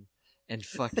impression and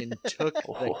fucking took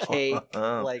the cake.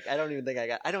 I don't even think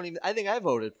I think I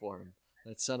voted for him.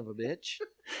 That son of a bitch.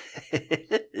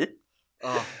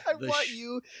 Oh, I want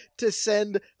you to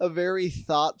send a very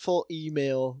thoughtful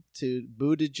email to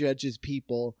Buttigieg's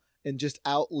people and just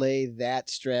outlay that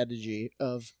strategy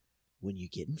of when you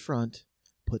get in front,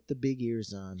 put the big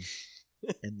ears on,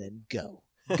 and then go.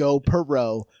 Go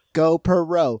Perot. Go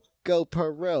Perot. Go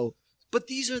Perot. But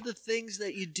these are the things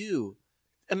that you do.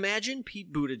 Imagine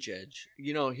Pete Buttigieg.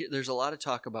 There's a lot of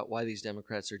talk about why these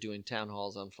Democrats are doing town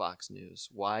halls on Fox News.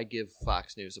 Why give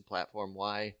Fox News a platform?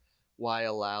 Why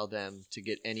allow them to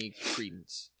get any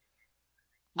credence?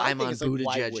 My I'm thing on is, like, why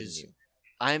wouldn't Buttigieg's. you?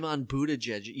 I'm on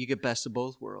Buttigieg. You get best of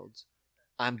both worlds.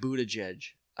 I'm Buttigieg.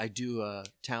 I do a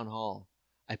town hall.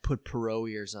 I put Perot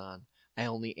ears on. I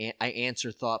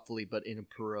answer thoughtfully, but in a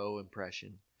Perot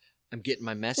impression. I'm getting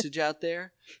my message out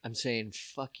there. I'm saying,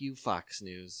 "Fuck you, Fox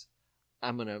News.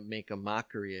 I'm gonna make a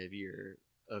mockery of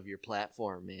your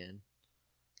platform, man."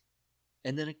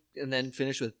 And then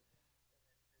finish with,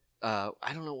 I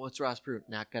don't know what's Ross Perot.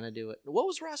 Not gonna do it. What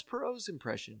was Ross Perot's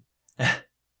impression?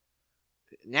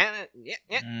 Yeah,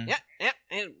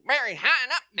 and very high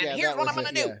and up. And Yeah, here's that what I'm was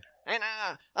gonna it, do. yeah. And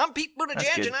I'm Pete That's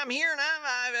Buttigieg, good. and I'm here, and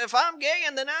if I'm gay,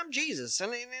 and then I'm Jesus.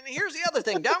 And here's the other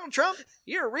thing, Donald Trump,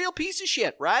 you're a real piece of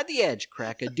shit. Ride the edge,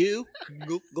 crack-a-doo.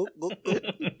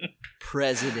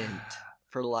 President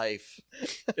for life.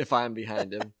 If I'm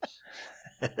behind him,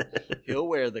 he'll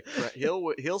wear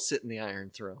he'll sit in the Iron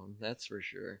Throne. That's for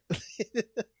sure.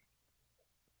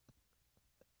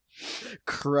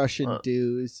 Crushing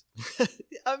dues.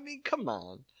 I mean, come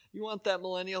on. You want that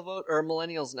millennial vote? Or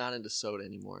millennials not into soda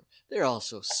anymore? They're all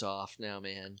so soft now,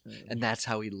 man. And that's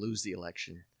how he'd lose the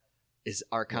election.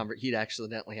 He'd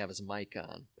accidentally have his mic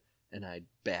on, and I'd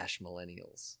bash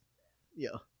millennials.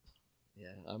 Yeah.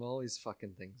 Yeah, I'm always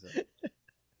fucking things up.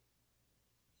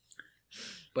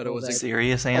 But it Well, was that-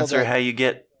 Serious answer. that- How you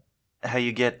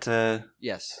get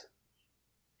yes.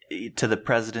 to the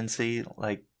presidency?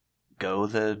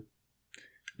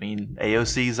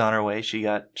 AOC's on her way.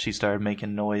 She started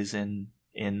making noise in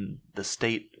the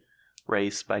state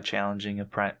race by challenging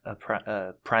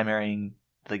primarying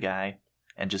the guy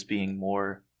and just being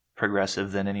more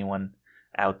progressive than anyone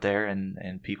out there,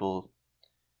 and people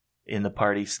in the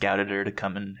party scouted her to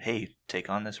come and, hey, take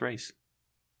on this race.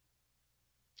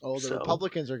 Oh, the So-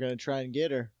 Republicans are going to try and get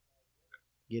her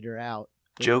out.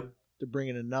 Joe They're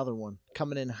bringing another one.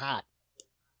 Coming in hot.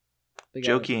 They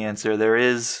got Jokey answer. There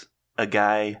is a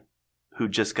guy who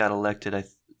just got elected.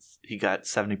 He got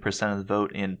 70% of the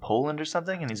vote in Poland or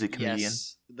something, and he's a comedian.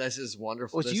 Yes, this is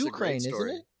wonderful. Oh, it's This is a great Ukraine, story.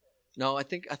 isn't it? No, I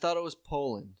thought it was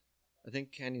Poland. I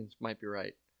think Kenyon might be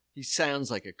right. He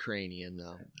sounds like a Ukrainian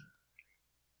though.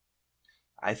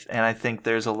 I think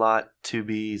there's a lot to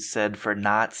be said for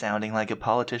not sounding like a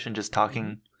politician, just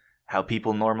talking how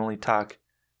people normally talk.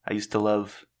 I still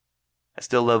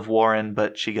love Warren,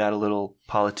 but she got a little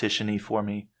politician-y for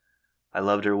me. I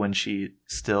loved her when she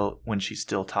still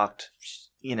talked,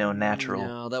 natural.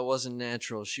 No, that wasn't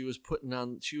natural. She was putting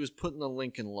the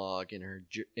Lincoln log in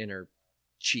her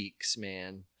cheeks,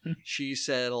 man. She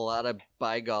said a lot of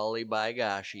by golly, by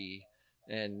goshy,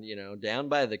 and down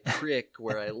by the creek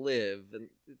where I live. And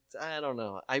I don't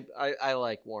know. I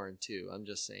like Warren too. I'm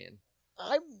just saying.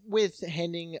 I'm with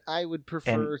Henning. I would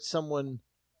prefer someone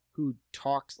who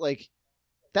talks like.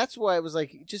 That's why I was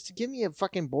like, just give me a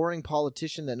fucking boring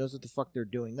politician that knows what the fuck they're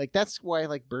doing. Like that's why I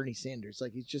like Bernie Sanders.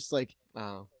 Like he's just like,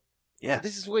 Oh, Yeah.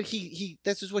 this is what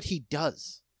this is what he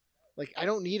does. Like I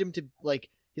don't need him to like.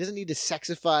 He doesn't need to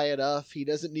sexify enough. He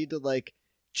doesn't need to like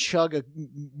chug a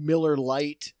Miller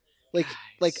Lite. Like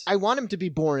I want him to be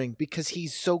boring because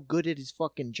he's so good at his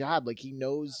fucking job. Like he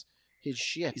knows his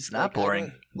shit. He's not Like, I boring,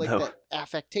 don't Like no. that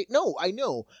affectate. No, I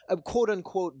know. I'm quote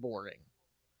unquote boring.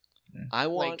 I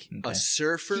want Okay. a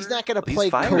surfer. He's not gonna He's play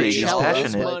fiery, he's Coachella.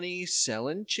 passionate. but- money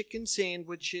selling chicken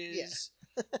sandwiches.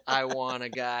 I want a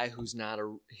guy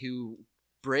who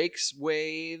breaks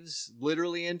waves,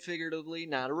 literally and figuratively.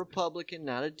 Not a Republican,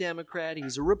 not a Democrat.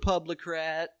 He's a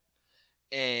Republicrat,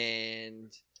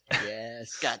 and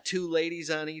Yes. got two ladies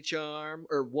on each arm,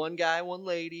 or one guy, one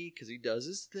lady, because he does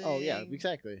his thing. Oh yeah,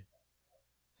 exactly.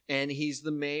 And he's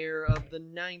the mayor of the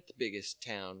 9th biggest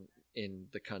town in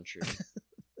the country.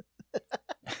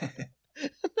 I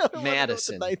don't wanna know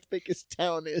Madison. what the 9th biggest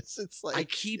town is. It's like I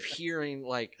keep hearing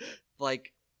like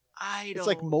I don't. it's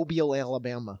like Mobile,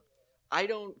 Alabama. I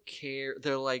don't care.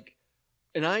 They're like,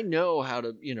 and I know how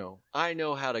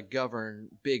to govern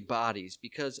big bodies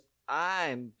because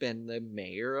I've been the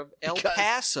mayor of El Because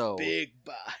Paso, body.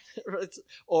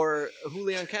 or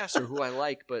Julian Castro, who I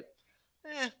like, but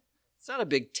it's not a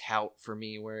big tout for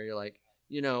me. Where you're like,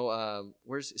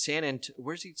 where's San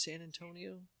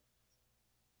Antonio?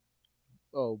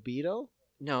 Oh, Beto?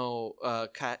 No,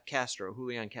 Castro,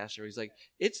 Julian Castro. He's like,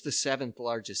 it's the 7th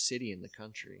largest city in the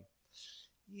country.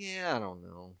 Yeah, I don't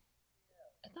know.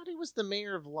 I thought he was the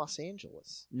mayor of Los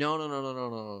Angeles.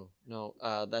 No.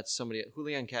 That's somebody.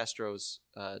 Julian Castro's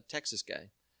Texas guy,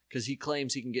 because he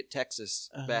claims he can get Texas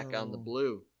back on the Oh.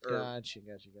 blue. Or, Gotcha.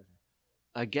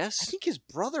 I I guess think his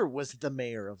brother was the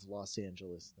mayor of Los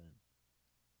Angeles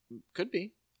then. could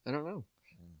be. I don't know.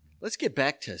 Let's get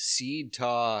back to seed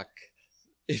talk.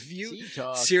 If you Seed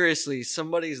talk. seriously,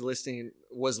 somebody's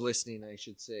was listening, I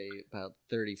should say, about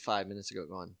 35 minutes ago,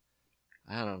 going,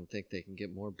 I don't think they can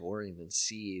get more boring than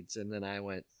seeds. And then I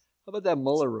went, how about that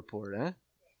Mueller report, huh?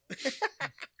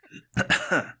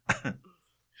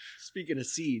 Speaking of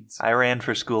seeds, I ran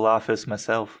for school office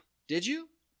myself, did you?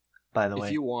 by the way.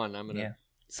 If you won, I'm Yeah. gonna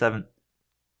Seventh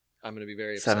be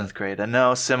very upset. grade. I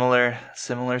know, similar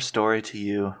story to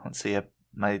you. Let's see.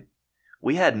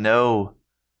 We had no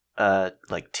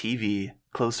like TV,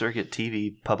 closed circuit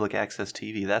TV, public access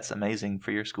TV. That's amazing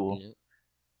for your school. Yeah.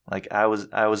 Like I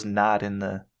was not in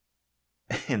the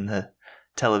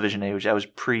television age. I was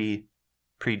pre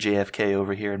JFK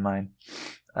over here in mine.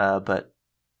 But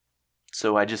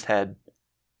so I just had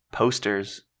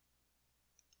posters.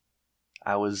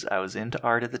 I was into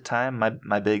art at the time.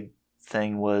 My big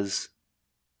thing was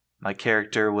my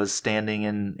character was standing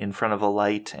in front of a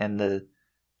light, and the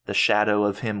shadow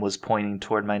of him was pointing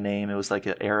toward my name. It was like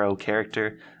an arrow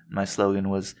character. My slogan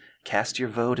was "Cast your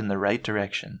vote in the right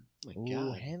direction." My Ooh,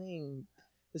 God. Henning.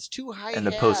 It's too high. And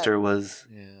the poster was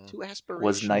Yeah. too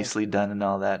aspirational. nicely done and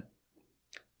all that.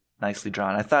 Nicely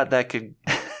drawn. I thought that could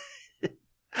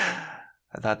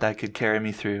carry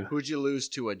me through. Who'd you lose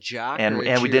to, a jock? And or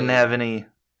a we didn't cheerleader? have any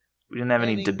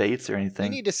Henning, debates or You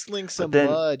anything. need to sling some then-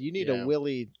 blood. You need Yeah. a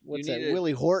Willie. What's You that? need a-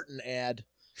 Willie Horton ad.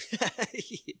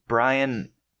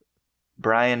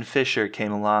 Brian Fisher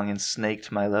came along and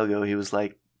snaked my logo. He was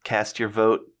like, "Cast your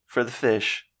vote for the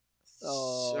fish."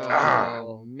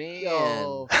 Oh, man.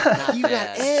 Yo, Not you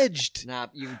got bad. edged.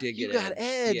 You did You get got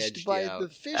edged. He edged by you out. the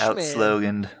fish Out man.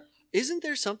 sloganed. Isn't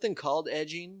there something called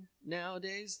edging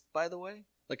nowadays, by the way?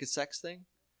 Like a sex thing?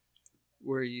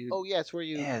 Where you... Oh yeah, it's where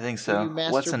you. Yeah, I think where so. you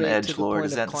What's an masturbate edge to the lord? point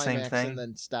Is of that the same climax thing? And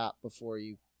then stop before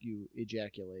you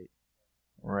ejaculate.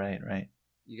 Right.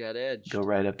 You got edged. Go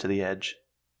right up to the edge.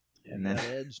 And You then got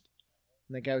edged.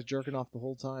 And that guy was jerking off the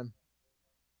whole time.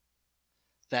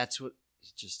 That's what.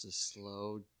 Just a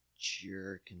slow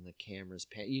jerk, and the camera's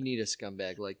you need a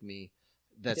scumbag like me.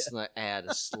 That's not ad.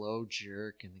 A slow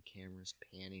jerk, and the camera's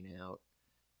panning out,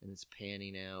 and it's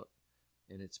panning out,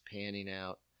 and it's panning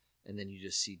out, and then you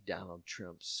just see Donald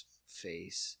Trump's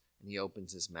face, and he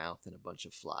opens his mouth, and a bunch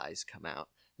of flies come out,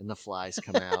 and the flies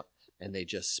come out, and they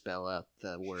just spell out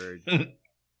the word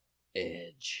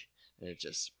edge, and it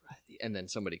just and then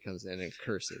somebody comes in and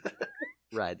curses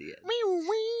ride the edge.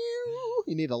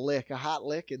 You need a hot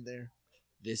lick in there.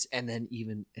 This and then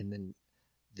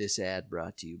this ad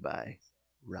brought to you by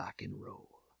Rock and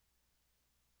Roll.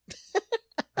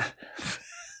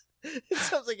 It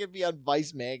sounds like it'd be on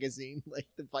Vice magazine, like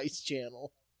the Vice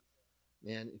channel.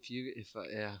 Man,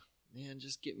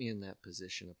 just get me in that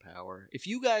position of power. If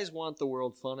you guys want the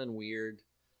world fun and weird,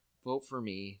 vote for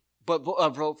me. But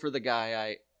vote for the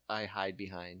guy I hide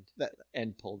behind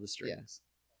and pull the strings.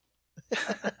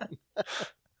 Yeah.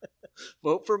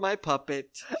 Vote for my puppet.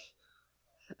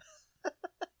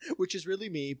 Which is really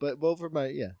me, but vote for my,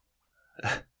 Wait,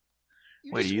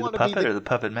 are you the puppet or the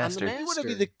puppet master? You want to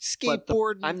be the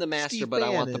skateboard. I'm the master, Steve but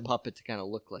Bannon. I want the puppet to kind of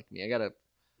look like me.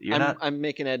 I'm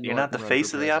making Ed. You're not the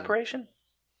face of the operation?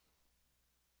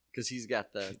 Because he's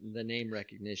got the name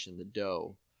recognition, the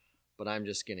dough. But I'm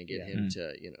just going to get him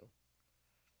to,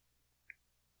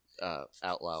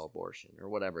 outlaw abortion or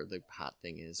whatever the hot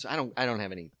thing is. I don't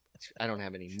have any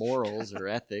morals or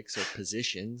ethics or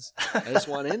positions. I just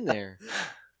want in there.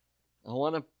 I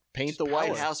want to paint the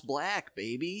White House black,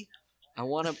 baby. I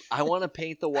want to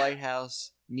paint the White House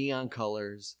neon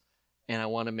colors, and I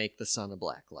want to make the sun a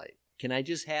black light. Can I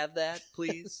just have that,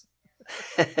 please?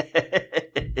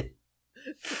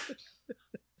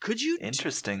 Could you?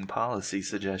 Interesting policy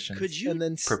suggestion. Could you and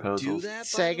then proposals. do that?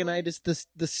 Sagonite is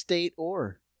the state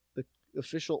ore, the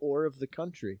official ore of the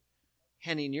country.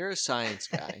 Henning, you're a science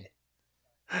guy.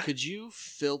 Could you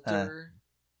filter?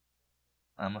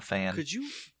 I'm a fan. Could you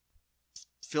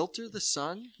filter the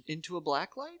sun into a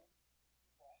black light?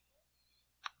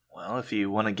 Well, if you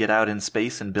want to get out in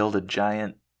space and build a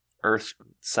giant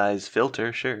Earth-size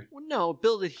filter, sure. Well, no,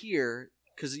 build it here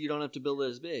because you don't have to build it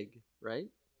as big, right?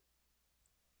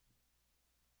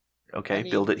 Okay,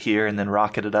 build it here and then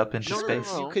rocket it up into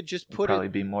space. You could just put probably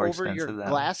it be more over your expensive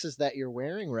glasses that you're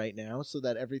wearing right now, so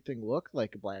that everything looked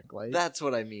like a black light. That's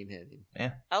what I mean, Henning.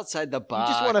 Yeah. Outside the You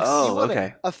box. just want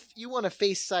okay. You want a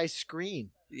face-size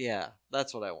screen. Yeah,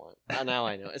 that's what I want. Now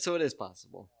I know. So it is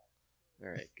possible. All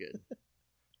right, good.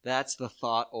 That's the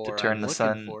thought or turn I'm the looking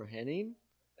sun for, Henning.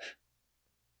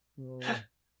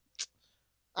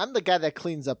 I'm the guy that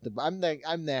cleans up the. I'm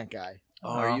that guy.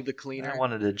 Oh, are you the cleaner? I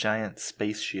wanted a giant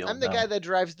space shield. I'm the guy that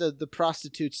drives the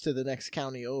prostitutes to the next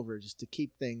county over just to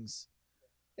keep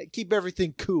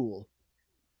everything cool.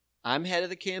 I'm head of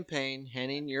the campaign.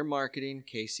 Henning, you're marketing.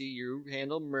 Casey, you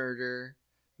handle murder.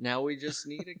 Now we just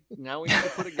need to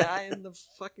put a guy in the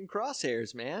fucking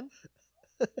crosshairs, man.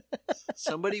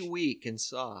 Somebody weak and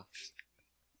soft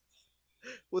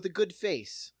with a good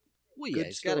face. Well, yeah,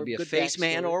 it's got to be a face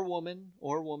man or woman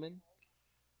Or woman.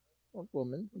 What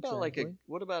about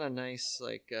what about a nice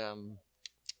I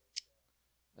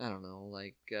don't know,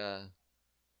 like a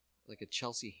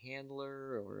Chelsea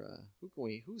Handler or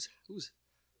who's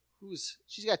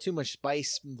she's got too much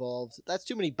spice involved. That's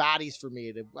too many bodies for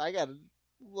me I got to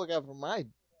look out for my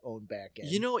own back end.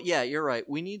 Yeah, you're right.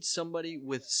 We need somebody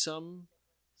with some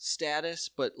status,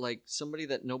 but like somebody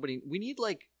that we need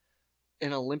like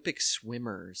an Olympic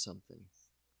swimmer or something.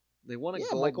 They want a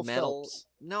gold Michael medal. Phelps.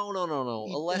 No. A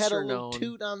He lesser had a known. little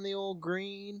toot on the old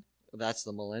green. That's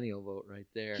the millennial vote right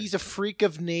there. He's a freak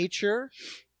of nature.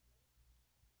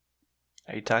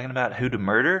 Are you talking about who to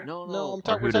murder? No, we're Or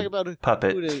talking about a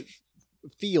puppet. who to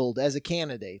field as a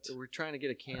candidate. So we're trying to get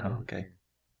a candidate. Oh, okay.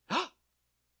 Here.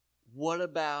 What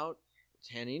about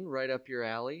Henning? Right up your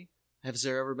alley. Has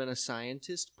there ever been a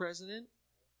scientist president?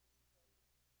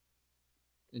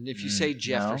 And if you say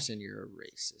Jefferson, you're a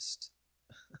racist.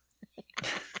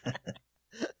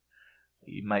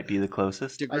 You might be the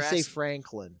closest. I say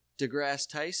Franklin. DeGrasse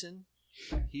Tyson.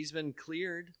 He's been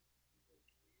cleared.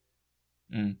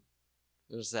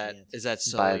 Is that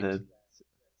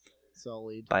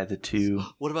Sully? By the two.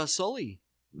 What about Sully?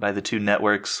 By the two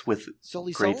networks with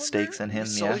Sully great Sullenberger? stakes in him.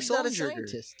 Sully Yeah. He's not a Sullenberger.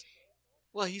 scientist.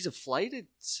 Well, he's a fly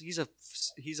scientist.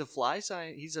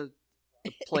 He's a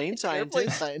plane Airplane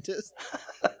scientist. scientist.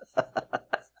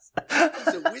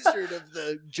 He's a wizard of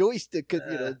the joystick.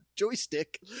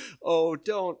 Joystick. Oh,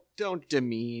 don't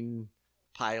demean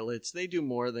pilots. They do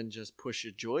more than just push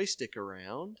a joystick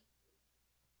around.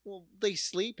 Well, they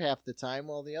sleep half the time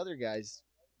while the other guys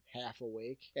half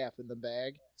awake, half in the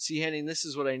bag. See, Henning, this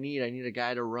is what I need. I need a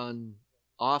guy to run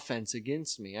offense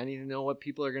against me. I need to know what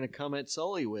people are going to come at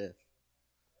Sully with.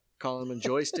 Call him a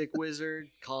joystick wizard.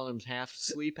 Call him half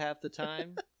asleep half the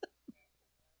time.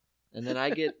 And then I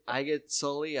get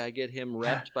Sully. I get him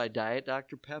repped by Diet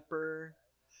Dr. Pepper.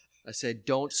 I said,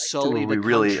 don't sully the we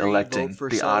really country, electing vote for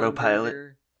the Sullenberger. autopilot?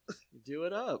 Do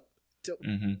it up.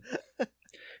 Mm-hmm.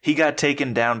 He got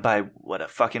taken down by, what, a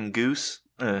fucking goose?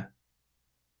 And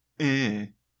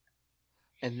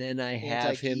then I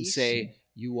have him Anti-geese? say,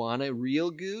 you want a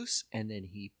real goose? And then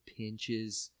he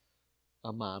pinches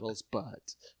a model's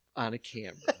butt on a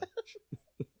camera.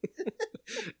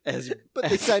 But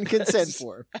they signed consent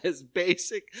for. As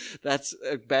basic. That's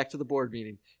back to the board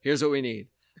meeting. Here's what we need.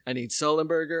 I need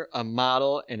Sullenberger, a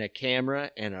model, and a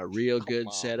camera, and a real good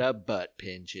on. set of butt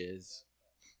pinches.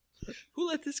 Who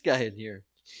let this guy in here?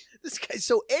 This guy's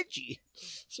so edgy.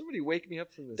 Somebody wake me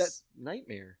up from this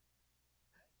nightmare.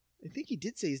 I think he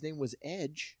did say his name was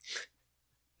Edge.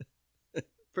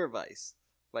 For Vice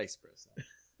President.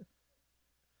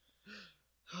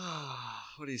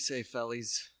 What do you say,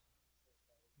 fellies?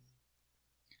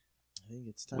 I think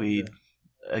it's time. We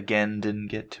again didn't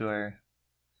get to our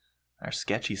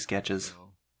sketchy sketches.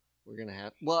 No, we're gonna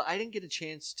have. Well, I didn't get a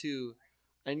chance to.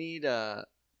 I need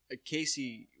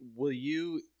Casey. Will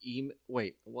you email?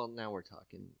 Wait. Well, now we're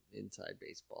talking inside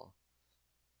baseball,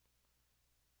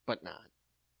 but not.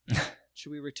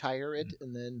 Should we retire it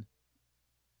and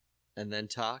then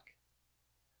talk?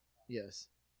 Yes.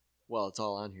 Well, it's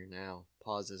all on here now.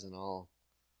 Pauses and all.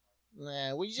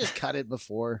 Nah, we just cut it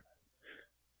before.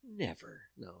 Never.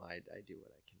 No, I do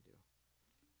what I can do,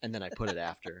 and then I put it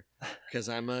after because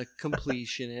I'm a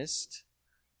completionist.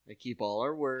 I keep all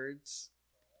our words.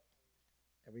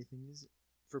 Everything is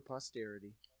for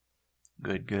posterity.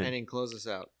 Good. And then close us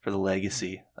out. For the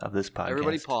legacy of this podcast.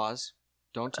 Everybody pause.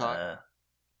 Don't talk.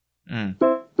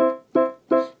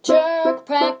 Jerk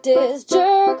practice,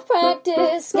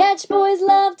 sketch boys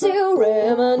love to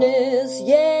reminisce,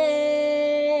 yeah.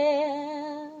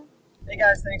 Hey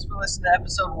guys, thanks for listening to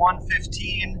episode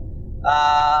 115.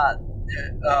 I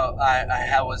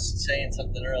was saying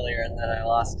something earlier and then I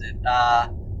lost it.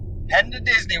 Heading to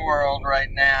Disney World right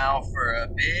now for a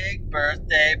big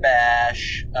birthday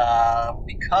bash.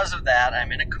 Because of that,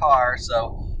 I'm in a car,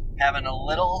 so having a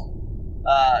little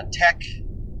tech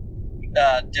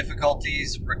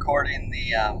difficulties recording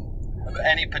the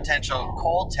any potential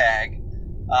cold tag.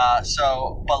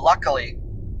 But luckily,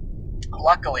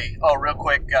 real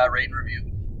quick rate and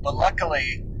review. But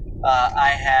luckily,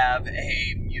 I have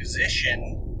a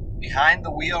musician behind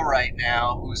the wheel right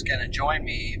now who's going to join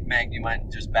me. Meg, you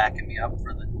mind just backing me up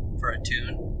for a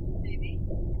tune? Maybe.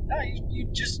 No, you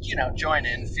just join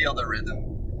in, feel the rhythm.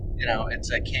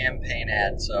 It's a campaign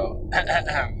ad, so.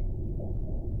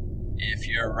 If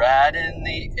you're riding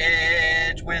the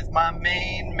edge with my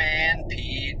main man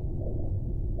Pete,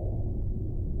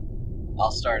 I'll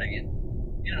start again.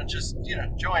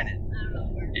 Join it.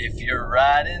 If you're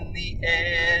riding the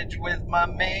edge with my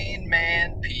main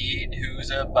man Pete, who's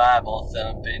a Bible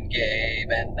thumping Gabe,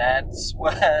 and that's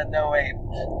what. No wait,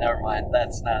 never mind.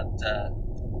 That's not. I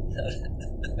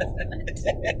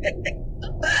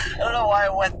don't know why I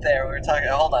went there. We were talking.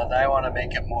 Hold on, I want to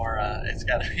make it more. It's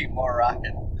got to be more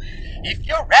rockin'. If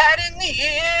you're riding the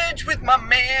edge with my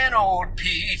man, old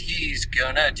Pete, he's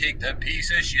gonna take the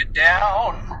piece of shit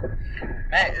down.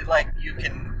 Man, like you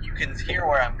can hear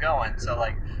where I'm going. So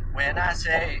like when I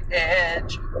say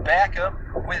edge, back up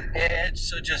with edge.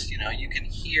 So just you can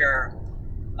hear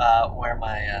where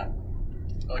my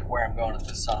where I'm going with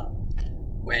the song.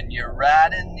 When you're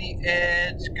riding the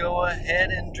edge, go ahead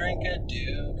and drink a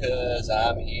dew, 'cause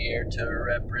I'm here to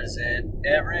represent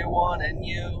everyone and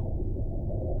you.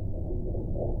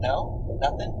 No?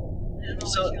 Nothing?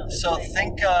 So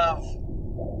think of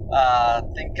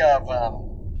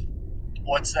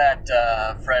what's that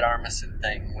Fred Armisen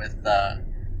thing with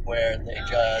where they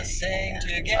just sing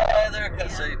together,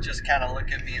 'cause they just kind of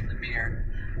look at me in the mirror.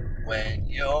 When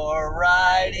you're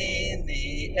riding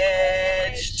the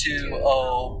edge to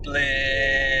oblivion,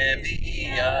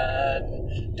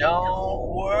 don't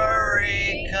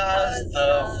worry, 'cause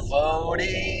the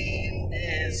voting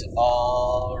is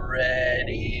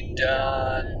already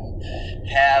done.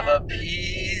 Have a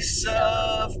piece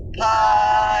of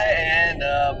pie and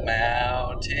a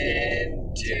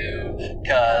mountain too,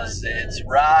 'cause it's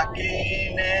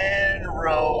rocking and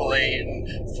rolling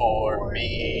for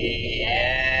me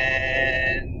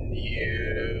and you.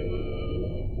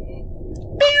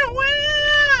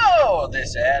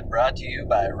 This ad brought to you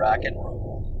by Rock and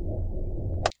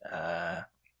Roll.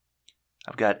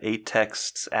 I've got 8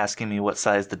 texts asking me what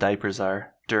size the diapers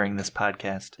are during this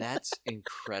podcast. That's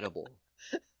incredible.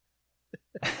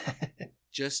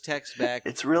 Just text back.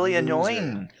 It's really loser.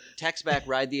 annoying. Text back,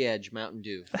 Ride the Edge, Mountain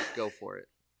Dew. Go for it.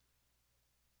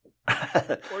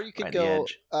 Or you could Ride the go.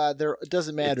 edge. It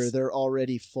doesn't matter. It's- They're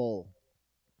already full.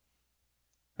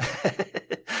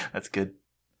 That's good.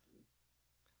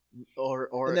 Or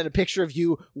And then a picture of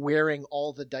you wearing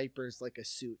all the diapers like a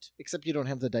suit. Except you don't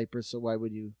have the diapers, so why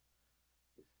would you?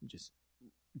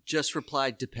 just reply,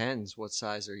 depends. What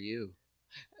size are you?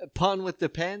 Pun with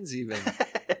depends even.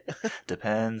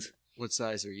 Depends. What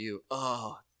size are you?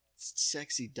 Oh,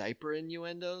 sexy diaper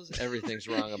innuendos? Everything's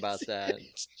wrong about that.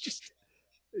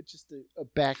 It's just a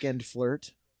back end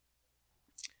flirt.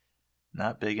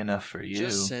 Not big enough for you.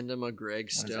 Just send him a Greg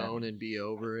What is that? Stone and be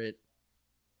over it.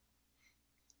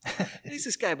 He's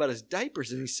this guy about his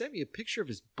diapers, and he sent me a picture of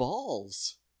his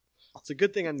balls. It's a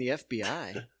good thing I'm the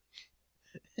FBI.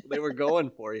 They were going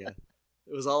for you.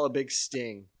 It was all a big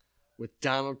sting with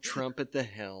Donald Trump at the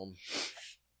helm.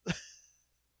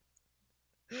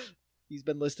 He's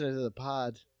been listening to the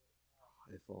pod.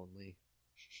 If only.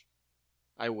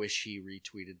 I wish he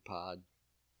retweeted pod.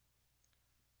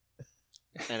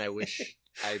 And I wish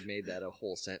I made that a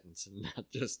whole sentence and not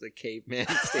just a caveman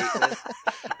statement.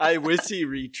 I wish he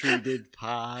retweeted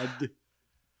pod.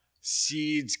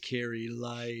 Seeds carry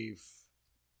life.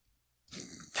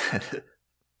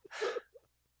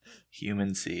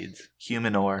 Human seeds.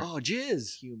 Human ore. Oh,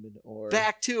 jizz. Human or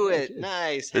Back to it. Jizz.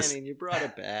 Nice, This- Henning. You brought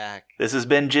it back. This has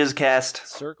been Jizzcast.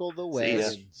 Circle the See ya.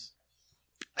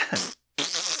 wagons.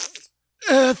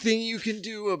 Nothing you can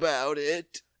do about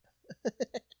it.